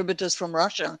contributors from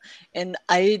Russia, and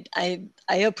I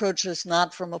approach this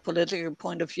not from a political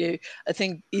point of view. I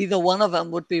think either one of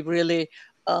them would be really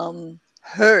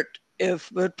hurt if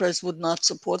WordPress would not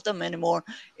support them anymore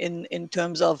in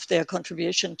terms of their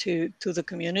contribution to the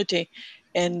community,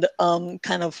 and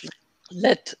kind of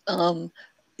let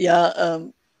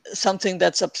something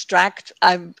that's abstract.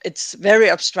 It's very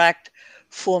abstract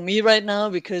for me right now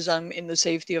because I'm in the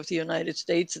safety of the United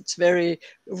States. It's very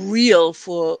real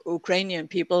for Ukrainian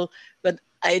people, but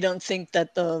I don't think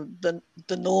that the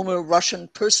normal Russian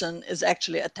person is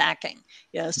actually attacking.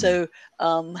 Yeah, so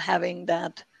having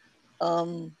that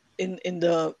in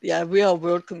the real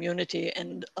world community,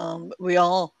 and we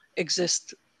all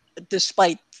exist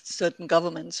despite certain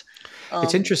governments.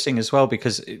 It's interesting as well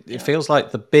because it feels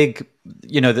like the big,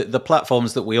 the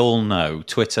platforms that we all know,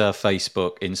 Twitter,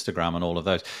 Facebook, Instagram, and all of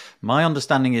those. My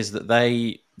understanding is that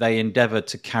they endeavored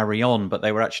to carry on, but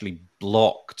they were actually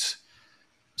blocked.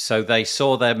 So they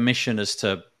saw their mission as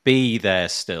to be there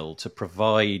still, to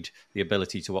provide the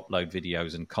ability to upload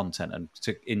videos and content and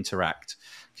to interact,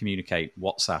 communicate,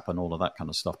 WhatsApp, and all of that kind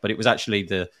of stuff. But it was actually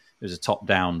there was a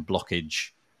top-down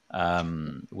blockage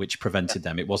which prevented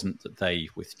them. It wasn't that they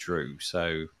withdrew.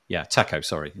 So yeah, Taco,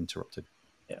 sorry, interrupted.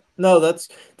 Yeah, no,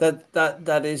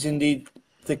 that is indeed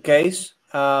the case.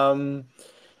 And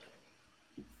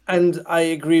I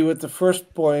agree with the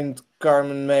first point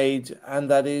Carmen made,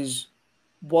 and that is,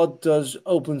 what does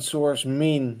open source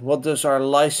mean? What does our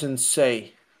license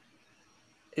say?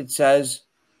 It says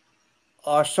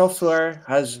our software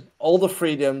has all the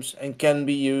freedoms and can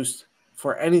be used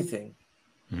for anything.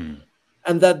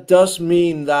 And that does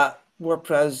mean that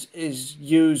WordPress is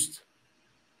used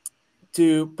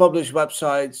to publish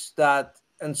websites that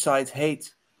incite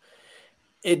hate.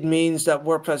 It means that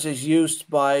WordPress is used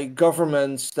by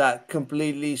governments that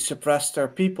completely suppress their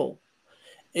people.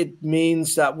 It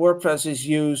means that WordPress is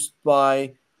used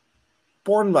by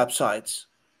porn websites.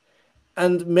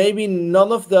 And maybe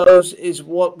none of those is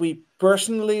what we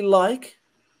personally like,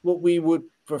 what we would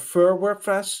prefer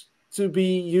WordPress to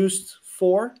be used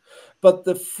for. But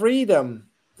the freedom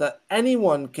that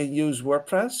anyone can use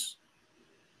WordPress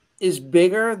is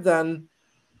bigger than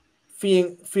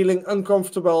feeling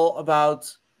uncomfortable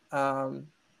about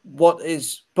what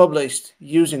is published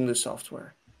using the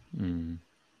software.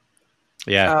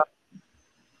 Yeah.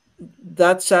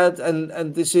 That said,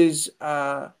 and this is,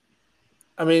 I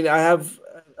have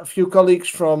a few colleagues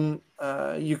from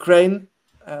Ukraine.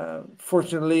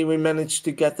 Fortunately, we managed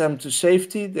to get them to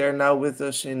safety. They're now with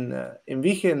us in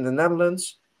Wijchen, in the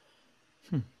Netherlands.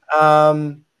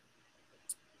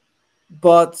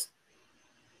 But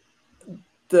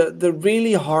the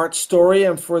really hard story,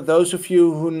 and for those of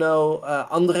you who know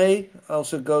Andre,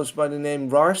 also goes by the name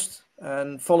Rarst,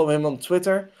 and follow him on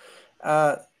Twitter,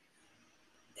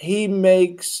 he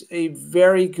makes a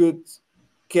very good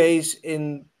case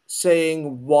in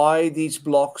saying why these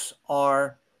blocks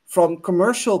are, from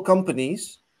commercial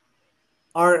companies,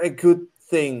 are a good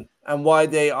thing, and why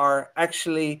they are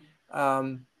actually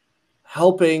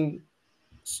helping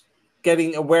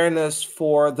getting awareness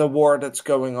for the war that's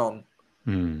going on.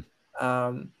 And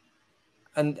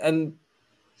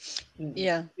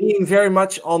being very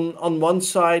much on one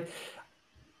side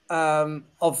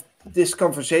of this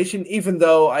conversation, even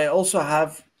though I also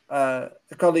have a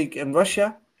colleague in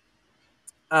Russia,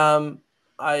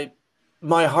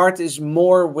 my heart is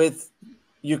more with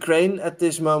Ukraine at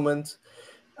this moment,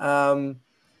 and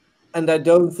I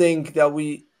don't think that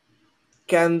we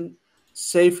can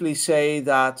safely say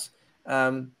that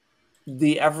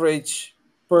the average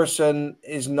person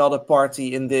is not a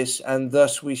party in this, and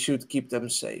thus we should keep them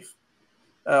safe,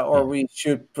 or we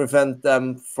should prevent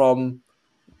them from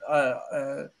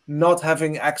not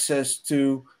having access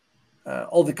to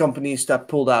all the companies that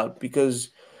pulled out. Because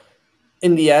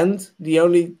in the end,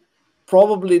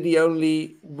 probably the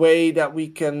only way that we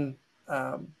can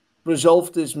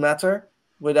resolve this matter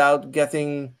without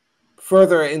getting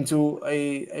further into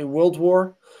a world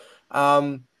war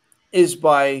is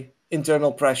by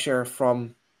internal pressure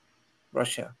from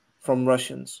Russia, from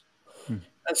Russians.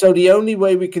 And so the only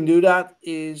way we can do that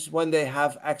is when they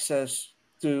have access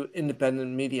to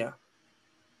independent media.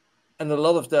 And a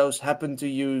lot of those happen to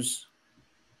use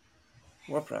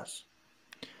WordPress.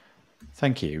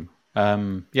 Thank you.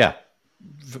 Yeah,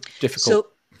 difficult. So,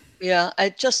 yeah, I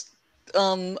just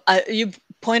you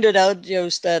pointed out,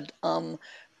 Joost, that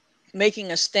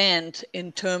making a stand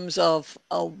in terms of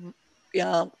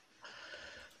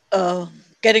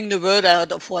getting the word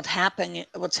out of what's happening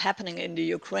in the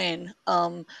Ukraine.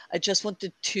 I just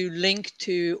wanted to link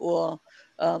to or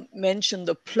mention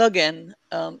the plugin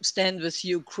Stand with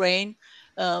Ukraine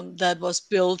that was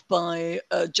built by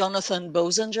Jonathan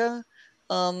Bozinger,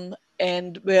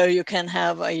 and where you can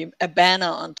have a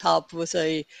banner on top with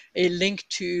a link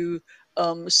to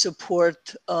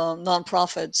support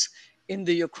nonprofits in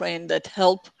the Ukraine that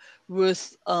help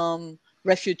with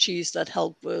refugees, that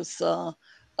help with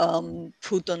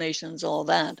food donations, all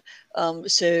that.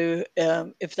 So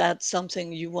if that's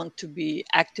something you want to be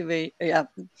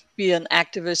be an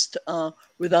activist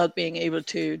without being able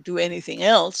to do anything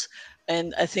else,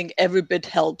 and I think every bit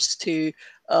helps to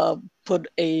put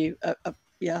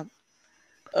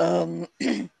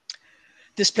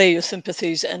display your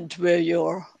sympathies and where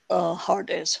your heart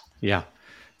is. Yeah.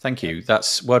 Thank you.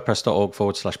 That's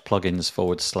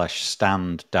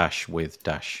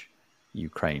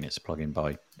wordpress.org/plugins/stand-with-Ukraine. It's a plugin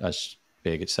by, as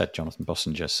Birgit said, Jonathan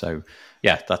Bossinger. So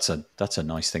yeah, that's a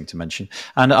nice thing to mention.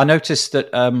 And I noticed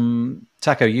that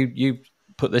Taco, you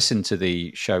put this into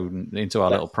the show, into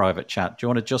our little private chat. Do you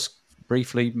want to just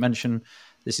briefly mention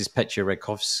this is Petya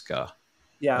Rekovska?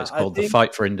 Yeah, it's called The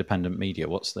Fight for Independent Media.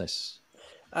 What's this?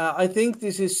 I think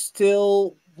this is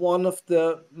still one of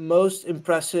the most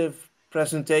impressive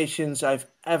presentations I've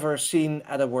ever seen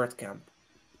at a WordCamp.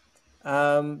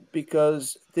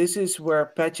 Because this is where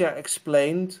Petya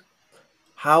explained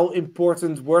how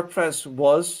important WordPress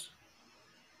was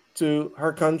to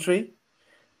her country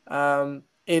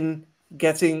in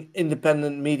getting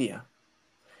independent media.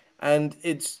 And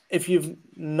it's, if you've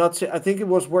not seen, I think it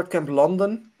was WordCamp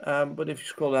London, but if you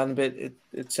scroll down a bit,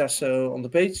 it says so on the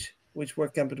page which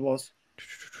WordCamp it was.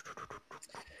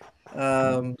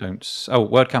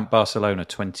 WordCamp Barcelona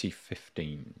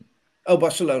 2015. Oh,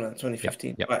 Barcelona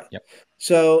 2015. Yep. Right. Yep.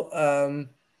 So,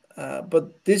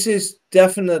 but this is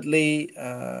definitely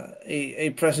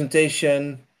a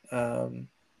presentation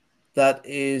that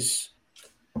is,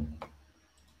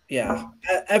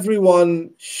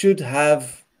 everyone should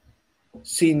have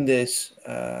seen this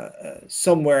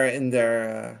somewhere in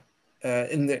their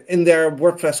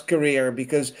WordPress career,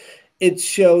 because it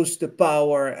shows the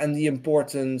power and the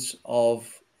importance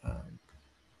of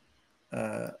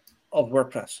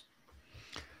WordPress,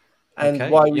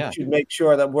 and why we should make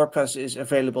sure that WordPress is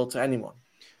available to anyone.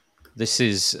 This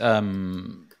is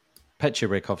Petya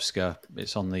Rekovska.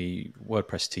 It's on the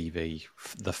WordPress TV,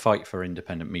 The Fight for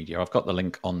Independent Media. I've got the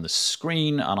link on the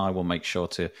screen, and I will make sure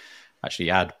to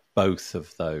actually add both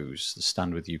of those, the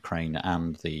Stand with Ukraine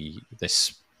and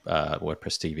this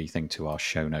WordPress TV thing, to our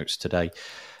show notes today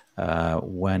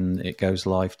when it goes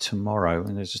live tomorrow.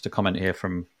 And there's just a comment here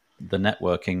from the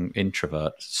networking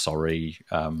introvert. Sorry.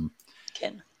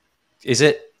 Ken. Is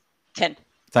it? Ken.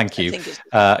 Thank you.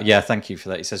 Thank you for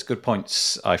that. He says, good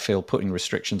points. I feel putting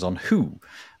restrictions on who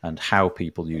and how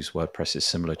people use WordPress is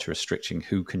similar to restricting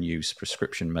who can use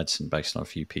prescription medicine based on a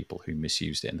few people who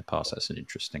misused it in the past. That's an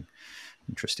interesting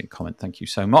comment. Thank you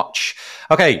so much.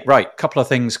 Okay, right. Couple of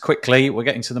things quickly. We're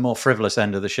getting to the more frivolous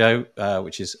end of the show,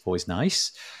 which is always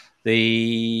nice.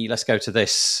 Let's go to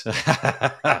this.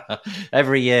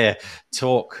 Every year,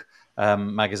 Talk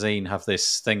magazine have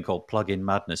this thing called Plugin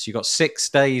Madness. You've got 6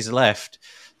 days left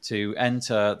to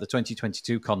enter the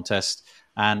 2022 contest.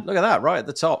 And look at that, right at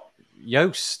the top,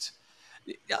 Yoast.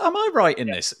 Am I right in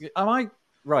this?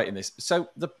 So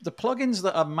the plugins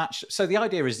that are matched. So the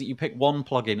idea is that you pick one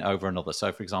plugin over another.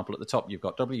 So for example, at the top, you've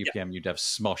got WPM UDEV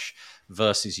Smosh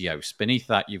versus Yoast. Beneath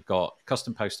that, you've got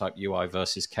Custom Post Type UI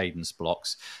versus Cadence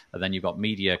Blocks. And then you've got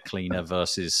Media Cleaner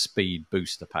versus Speed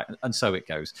Booster Pack. And so it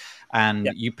goes. And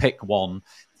you pick one.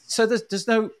 So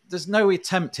there's no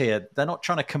attempt here. They're not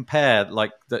trying to compare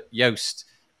like that Yoast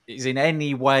is in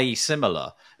any way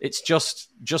similar. It's just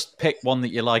pick one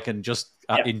that you like and just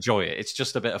enjoy it. It's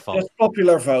just a bit of fun. Just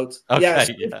popular vote. Okay,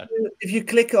 if you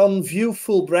click on View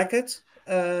Full Bracket,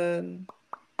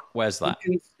 where's that?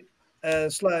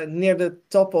 Slide near the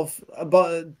top of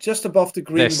just above the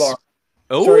green bar.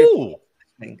 Oh.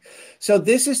 So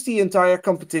this is the entire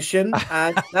competition,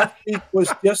 and that week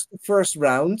was just the first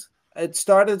round. It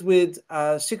started with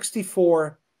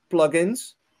 64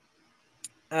 plugins.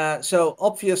 So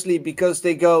obviously, because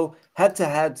they go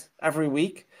head-to-head every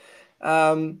week,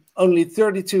 only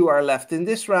 32 are left in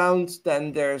this round.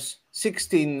 Then there's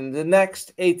 16 in the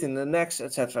next, 8 in the next,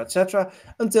 etc.,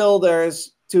 until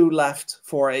there's 2 left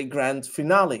for a grand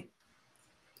finale.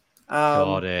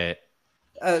 Got it.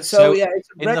 So yeah, it's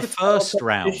a in the bracket style first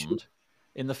competition.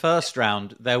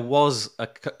 round, there was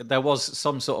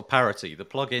some sort of parity. The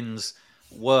plugins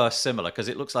were similar because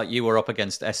it looks like you were up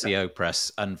against SEO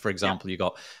Press, and for example, you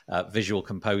got Visual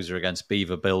Composer against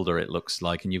Beaver Builder. It looks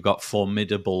like, and you've got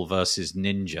Formidable versus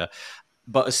Ninja.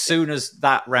 But as soon as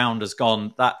that round has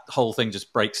gone, that whole thing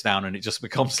just breaks down and it just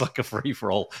becomes like a free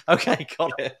for all. Okay,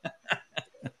 got it.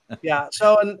 Yeah.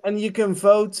 So and you can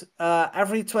vote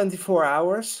every 24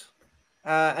 hours.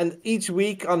 And each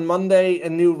week on Monday, a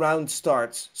new round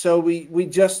starts. So we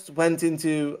just went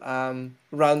into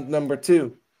round number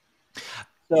 2.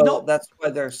 So that's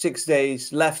why there's 6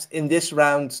 days left in this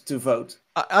round to vote.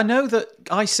 I know that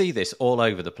I see this all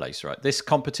over the place, right? This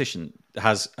competition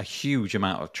has a huge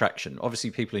amount of traction.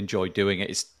 Obviously, people enjoy doing it.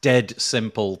 It's dead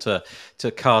simple to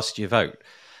cast your vote.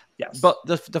 Yes. But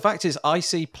the fact is, I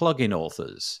see plugin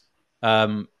authors,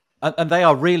 and they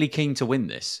are really keen to win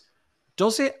this.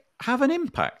 Does it have an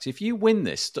impact if you win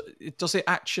this? Does it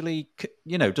actually,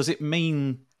 does it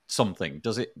mean something?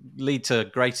 Does it lead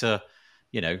to greater,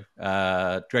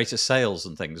 greater sales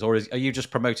and things, or are you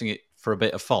just promoting it for a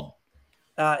bit of fun?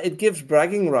 It gives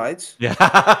bragging rights. Yeah,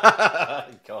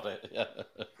 got it.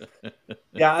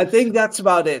 Yeah, I think that's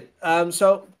about it.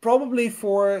 So probably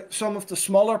for some of the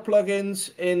smaller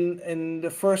plugins in the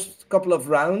first couple of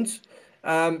rounds,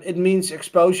 it means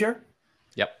exposure.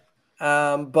 Yep.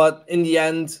 But in the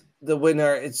end, the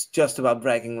winner, it's just about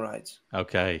bragging rights.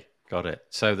 Okay, got it.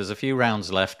 So there's a few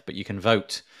rounds left, but you can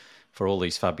vote for all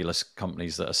these fabulous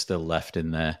companies that are still left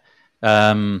in there.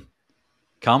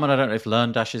 Carmen, I don't know if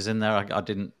LearnDash is in there. I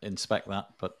didn't inspect that,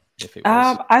 but if it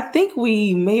was... I think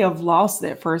we may have lost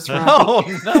that first round. Oh,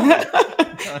 no!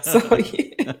 So,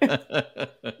 yeah.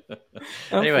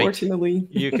 Unfortunately. Anyway,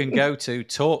 you can go to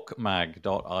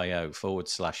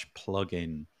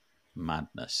talkmag.io/plugin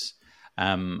madness.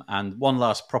 And one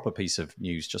last proper piece of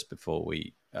news just before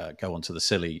we go on to the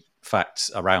silly facts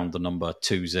around the number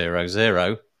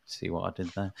 200. See what I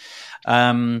did there?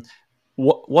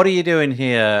 What are you doing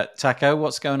here, Taco?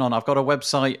 What's going on? I've got a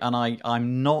website, and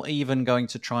I'm not even going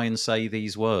to try and say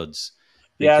these words.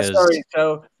 Because... Yeah, sorry.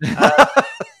 So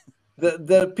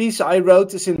the piece I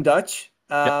wrote is in Dutch,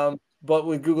 but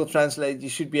with Google Translate, you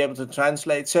should be able to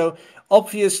translate. So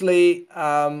obviously,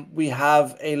 we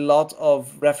have a lot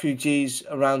of refugees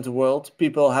around the world,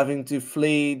 people having to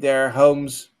flee their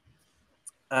homes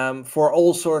for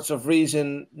all sorts of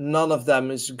reasons. None of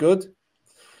them is good.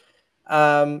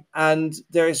 And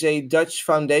there is a Dutch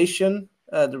foundation,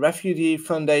 the Refugee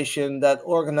Foundation, that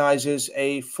organizes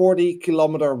a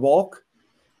 40-kilometer walk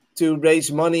to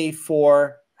raise money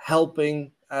for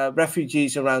helping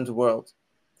refugees around the world.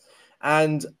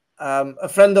 And a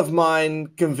friend of mine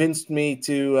convinced me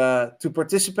to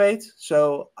participate.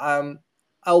 So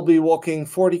I'll be walking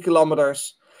 40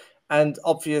 kilometers. And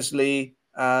obviously,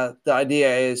 the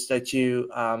idea is that you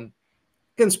can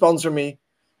sponsor me.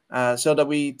 So that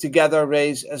we together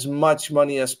raise as much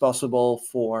money as possible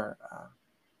for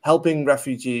helping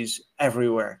refugees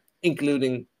everywhere,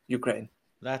 including Ukraine.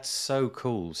 That's so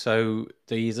cool. So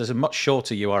there's a much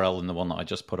shorter URL than the one that I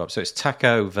just put up. So it's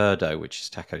Taco Verdo, which is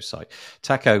Taco's site.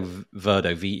 Taco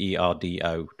Verdo,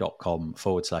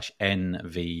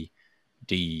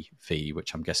 verdo.com/NVDV,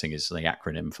 which I'm guessing is the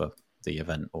acronym for the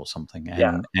event or something.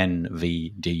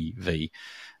 NVDV.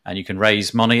 And you can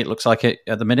raise money. It looks like it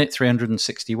at the minute,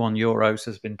 361 euros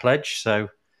has been pledged. So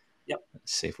let's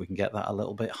see if we can get that a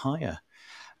little bit higher.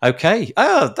 Okay.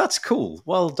 Oh, that's cool.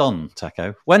 Well done,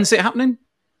 Taco. When's it happening?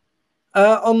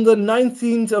 On the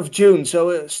 19th of June. So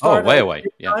it starts way away.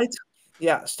 Midnight.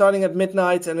 Yeah, starting at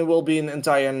midnight, and it will be an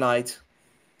entire night.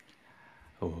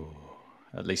 Oh,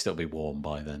 at least it'll be warm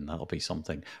by then. That'll be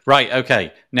something. Right.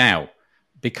 Okay. Now,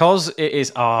 because it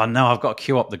is... Oh, no, I've got to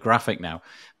queue up the graphic now.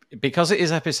 Because it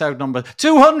is episode number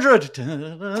 200.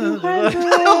 200.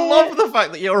 I love the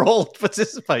fact that you're all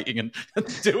participating and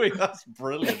doing that's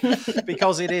brilliant.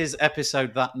 Because it is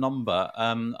episode that number,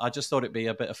 I just thought it'd be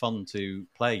a bit of fun to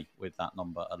play with that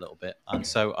number a little bit. And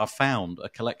so I found a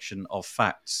collection of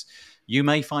facts. You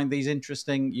may find these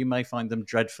interesting. You may find them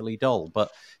dreadfully dull.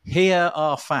 But here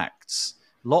are facts.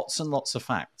 Lots and lots of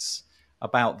facts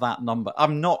about that number.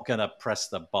 I'm not going to press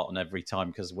the button every time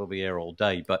because we'll be here all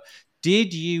day. But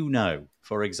did you know,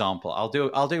 for example, I'll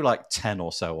do like 10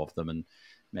 or so of them, and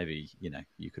maybe,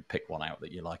 you could pick one out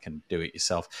that you like and do it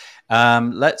yourself.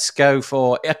 Let's go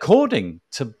for, according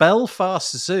to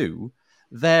Belfast Zoo,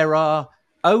 there are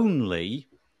only,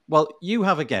 well, you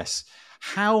have a guess.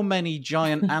 How many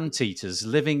giant anteaters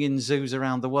living in zoos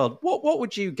around the world? What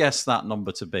would you guess that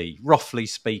number to be, roughly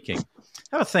speaking?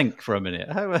 Have a think for a minute.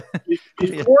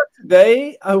 Before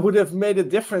today, I would have made a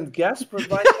different guess, but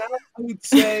right now I would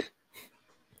say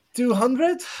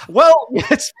 200. Well,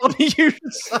 it's funny you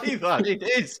should say that. It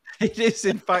is. It is,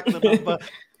 in fact, the number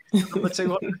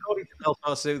 200. According to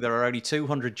Belfast Zoo, there are only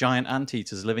 200 giant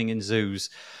anteaters living in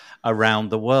zoos around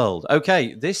the world.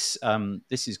 Okay, this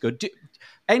is good.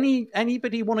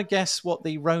 Anybody want to guess what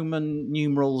the Roman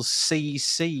numerals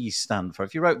CC stand for?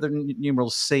 If you wrote the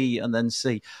numerals C and then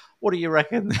C, what do you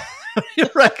reckon?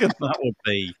 That would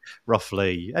be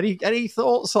roughly? Any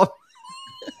thoughts on?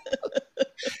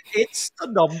 It's the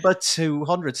number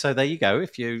 200. So there you go.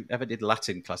 If you ever did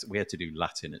Latin class, we had to do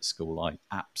Latin at school. I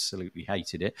absolutely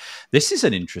hated it. This is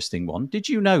an interesting one. Did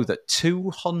you know that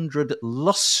 200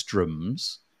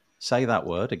 lustrums, say that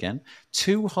word again,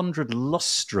 200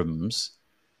 lustrums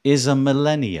is a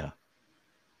millennia?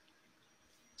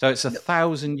 So it's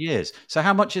 1,000 years. So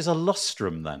how much is a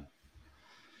lustrum then?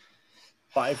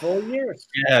 5 whole years.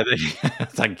 Yeah,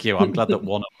 thank you. I'm glad that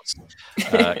one of us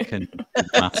can do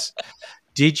maths.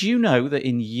 Did you know that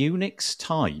in Unix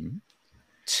time,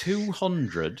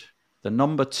 200, the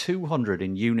number 200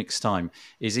 in Unix time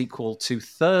is equal to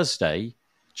Thursday,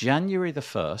 January the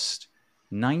 1st,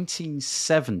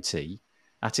 1970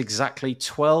 at exactly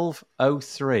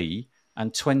 12:03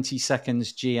 and 20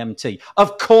 seconds GMT.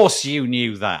 Of course you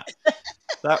knew that.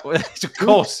 That was, of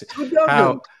course.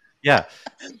 How? Yeah.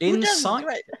 In sign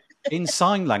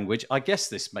language, I guess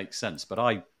this makes sense, but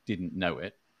I didn't know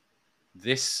it.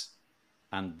 This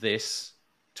and this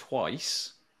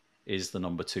twice is the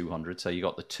number 200. So you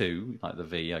got the 2, like the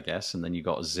V, I guess, and then you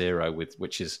got a 0,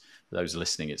 which is, for those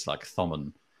listening, it's like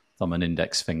thumb and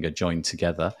index finger joined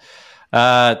together.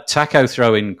 Taco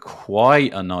throw in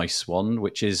quite a nice one,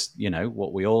 which is,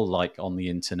 what we all like on the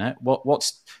internet. What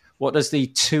does the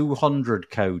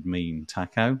 200 code mean,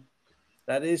 Taco?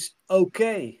 That is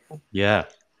okay. Yeah.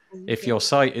 If your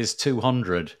site is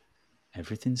 200,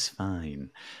 everything's fine.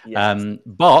 Yes.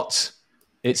 But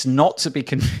it's not to be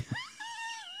confused.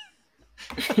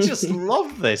 I just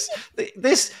love this.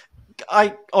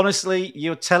 I honestly,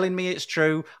 you're telling me it's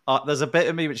true. There's a bit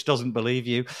of me which doesn't believe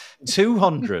you.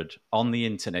 200 on the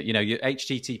internet, your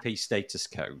HTTP status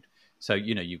code. So,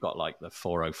 you've got like the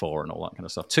 404 and all that kind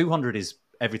of stuff. 200 is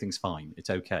everything's fine. It's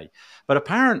okay. But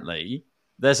apparently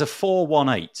there's a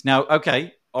 418. Now,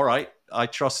 okay, all right. I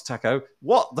trust Taco.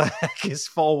 What the heck is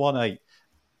 418?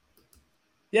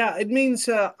 Yeah, it means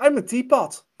I'm a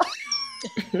teapot.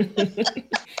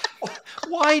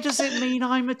 Why does it mean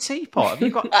I'm a teapot? Have you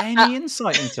got any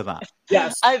insight into that?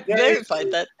 Yes. I've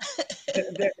verified that.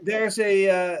 There's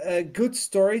a good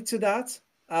story to that.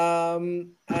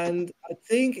 And I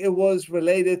think it was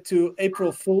related to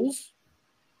April Fools,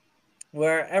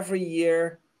 where every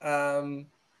year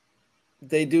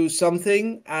they do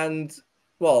something. And,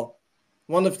 well,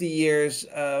 one of the years,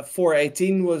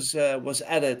 418 was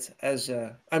added as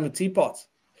I'm a teapot.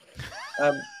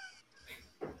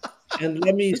 And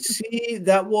let me see,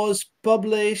 that was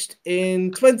published in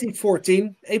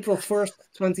 2014, April 1st,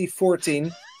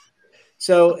 2014.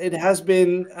 So it has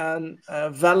been a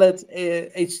valid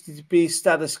HTTP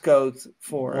status code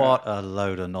for... What a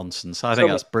load of nonsense. I think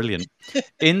that's brilliant.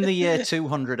 In the year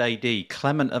 200 AD,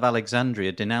 Clement of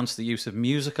Alexandria denounced the use of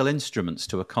musical instruments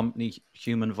to accompany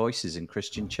human voices in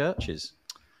Christian churches.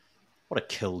 What a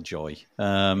killjoy.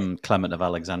 Clement of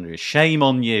Alexandria. Shame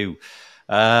on you.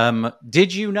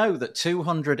 Did you know that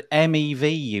 200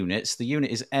 MeV units, the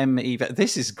unit is MeV.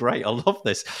 This is great. I love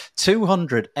this.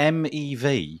 200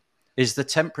 MeV is the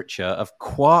temperature of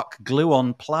quark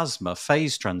gluon plasma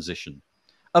phase transition.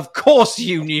 Of course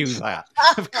you knew that.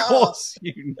 Of course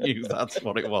you knew that's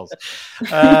what it was.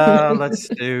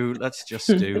 Let's just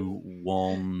do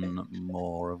one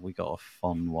more. Have we got a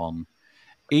fun one?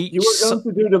 You were going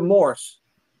to do the Morse.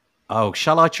 Oh,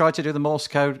 shall I try to do the Morse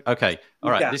code? Okay.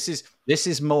 All right. Yeah. This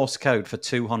is Morse code for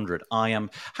 200.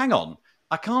 Hang on.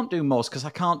 I can't do Morse because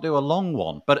I can't do a long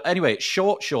one. But anyway, it's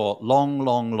short,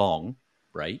 long,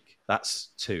 break. That's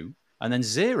 2. And then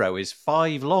 0 is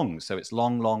 5 long. So it's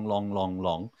long.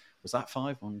 Was that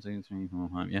 5? 1, 2, 3, 4,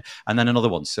 5. Yeah. And then another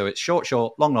one. So it's short,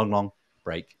 long,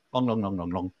 break.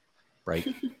 Long, break.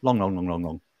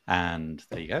 Long. And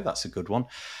there you go. That's a good one.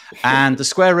 And the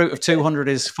square root of 200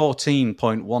 is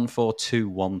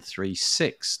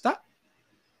 14.142136. That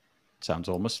sounds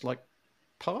almost like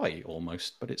pi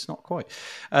almost, but it's not quite.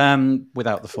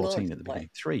 Without the 14 at the beginning.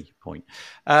 3 point.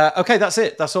 Okay, that's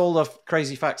it. That's all the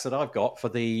crazy facts that I've got for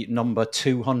the number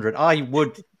 200. I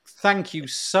would thank you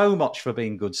so much for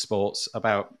being good sports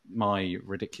about my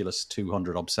ridiculous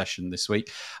 200 obsession this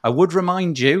week. I would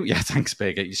remind you, thanks,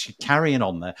 Big. You're carrying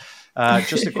on there.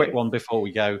 Just a quick one before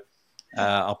we go.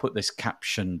 I'll put this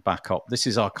caption back up. This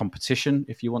is our competition.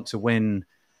 If you want to win,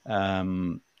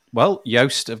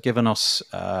 Yoast have given us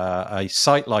a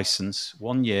site license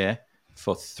 1 year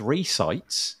for 3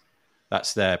 sites.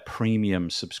 That's their premium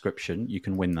subscription. You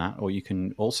can win that, or you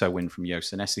can also win from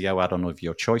Yoast an SEO add-on of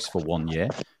your choice for 1 year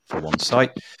for 1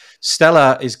 site.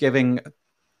 Stella is giving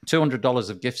 $200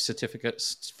 of gift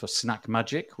certificates for Snack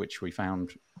Magic, which we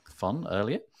found fun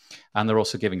earlier. And they're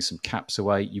also giving some caps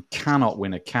away. You cannot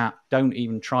win a cap. Don't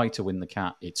even try to win the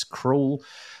cap. It's cruel.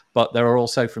 But there are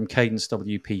also from Cadence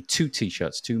WP 2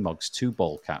 t-shirts, 2 mugs, 2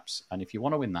 ball caps. And if you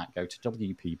want to win that, go to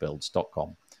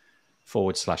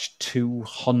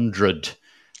wpbuilds.com/200.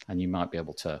 And you might be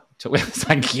able to win.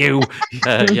 Thank you.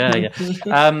 Yeah.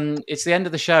 It's the end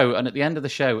of the show. And at the end of the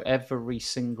show, every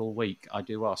single week, I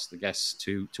do ask the guests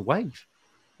to wave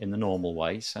in the normal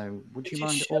way. So would you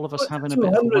mind all of us having a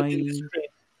bit of a wave?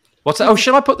 What's that? Oh,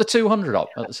 should I put the 200 up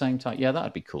at the same time? Yeah,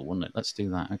 that'd be cool, wouldn't it? Let's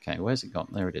do that. Okay, where's it gone?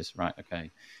 There it is. Right,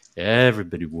 okay.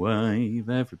 Everybody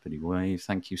wave. Everybody wave.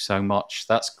 Thank you so much.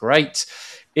 That's great.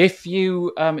 If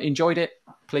you enjoyed it,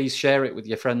 please share it with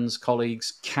your friends,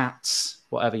 colleagues, cats,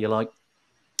 whatever you like.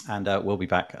 And we'll be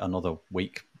back another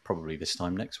week, probably this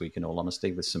time next week, in all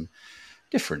honesty, with some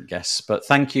different guests. But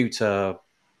thank you to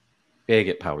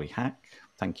Birgit Pauli-Hack.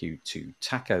 Thank you to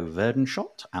Taco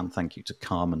Verdenschott, and thank you to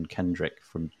Carmen Kendrick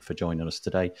for joining us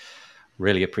today.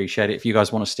 Really appreciate it. If you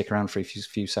guys want to stick around for a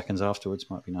few seconds afterwards,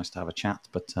 might be nice to have a chat.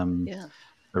 But the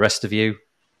rest of you,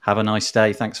 have a nice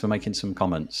day. Thanks for making some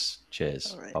comments.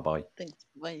 Cheers. Right. Bye-bye. Thanks.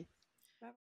 Bye.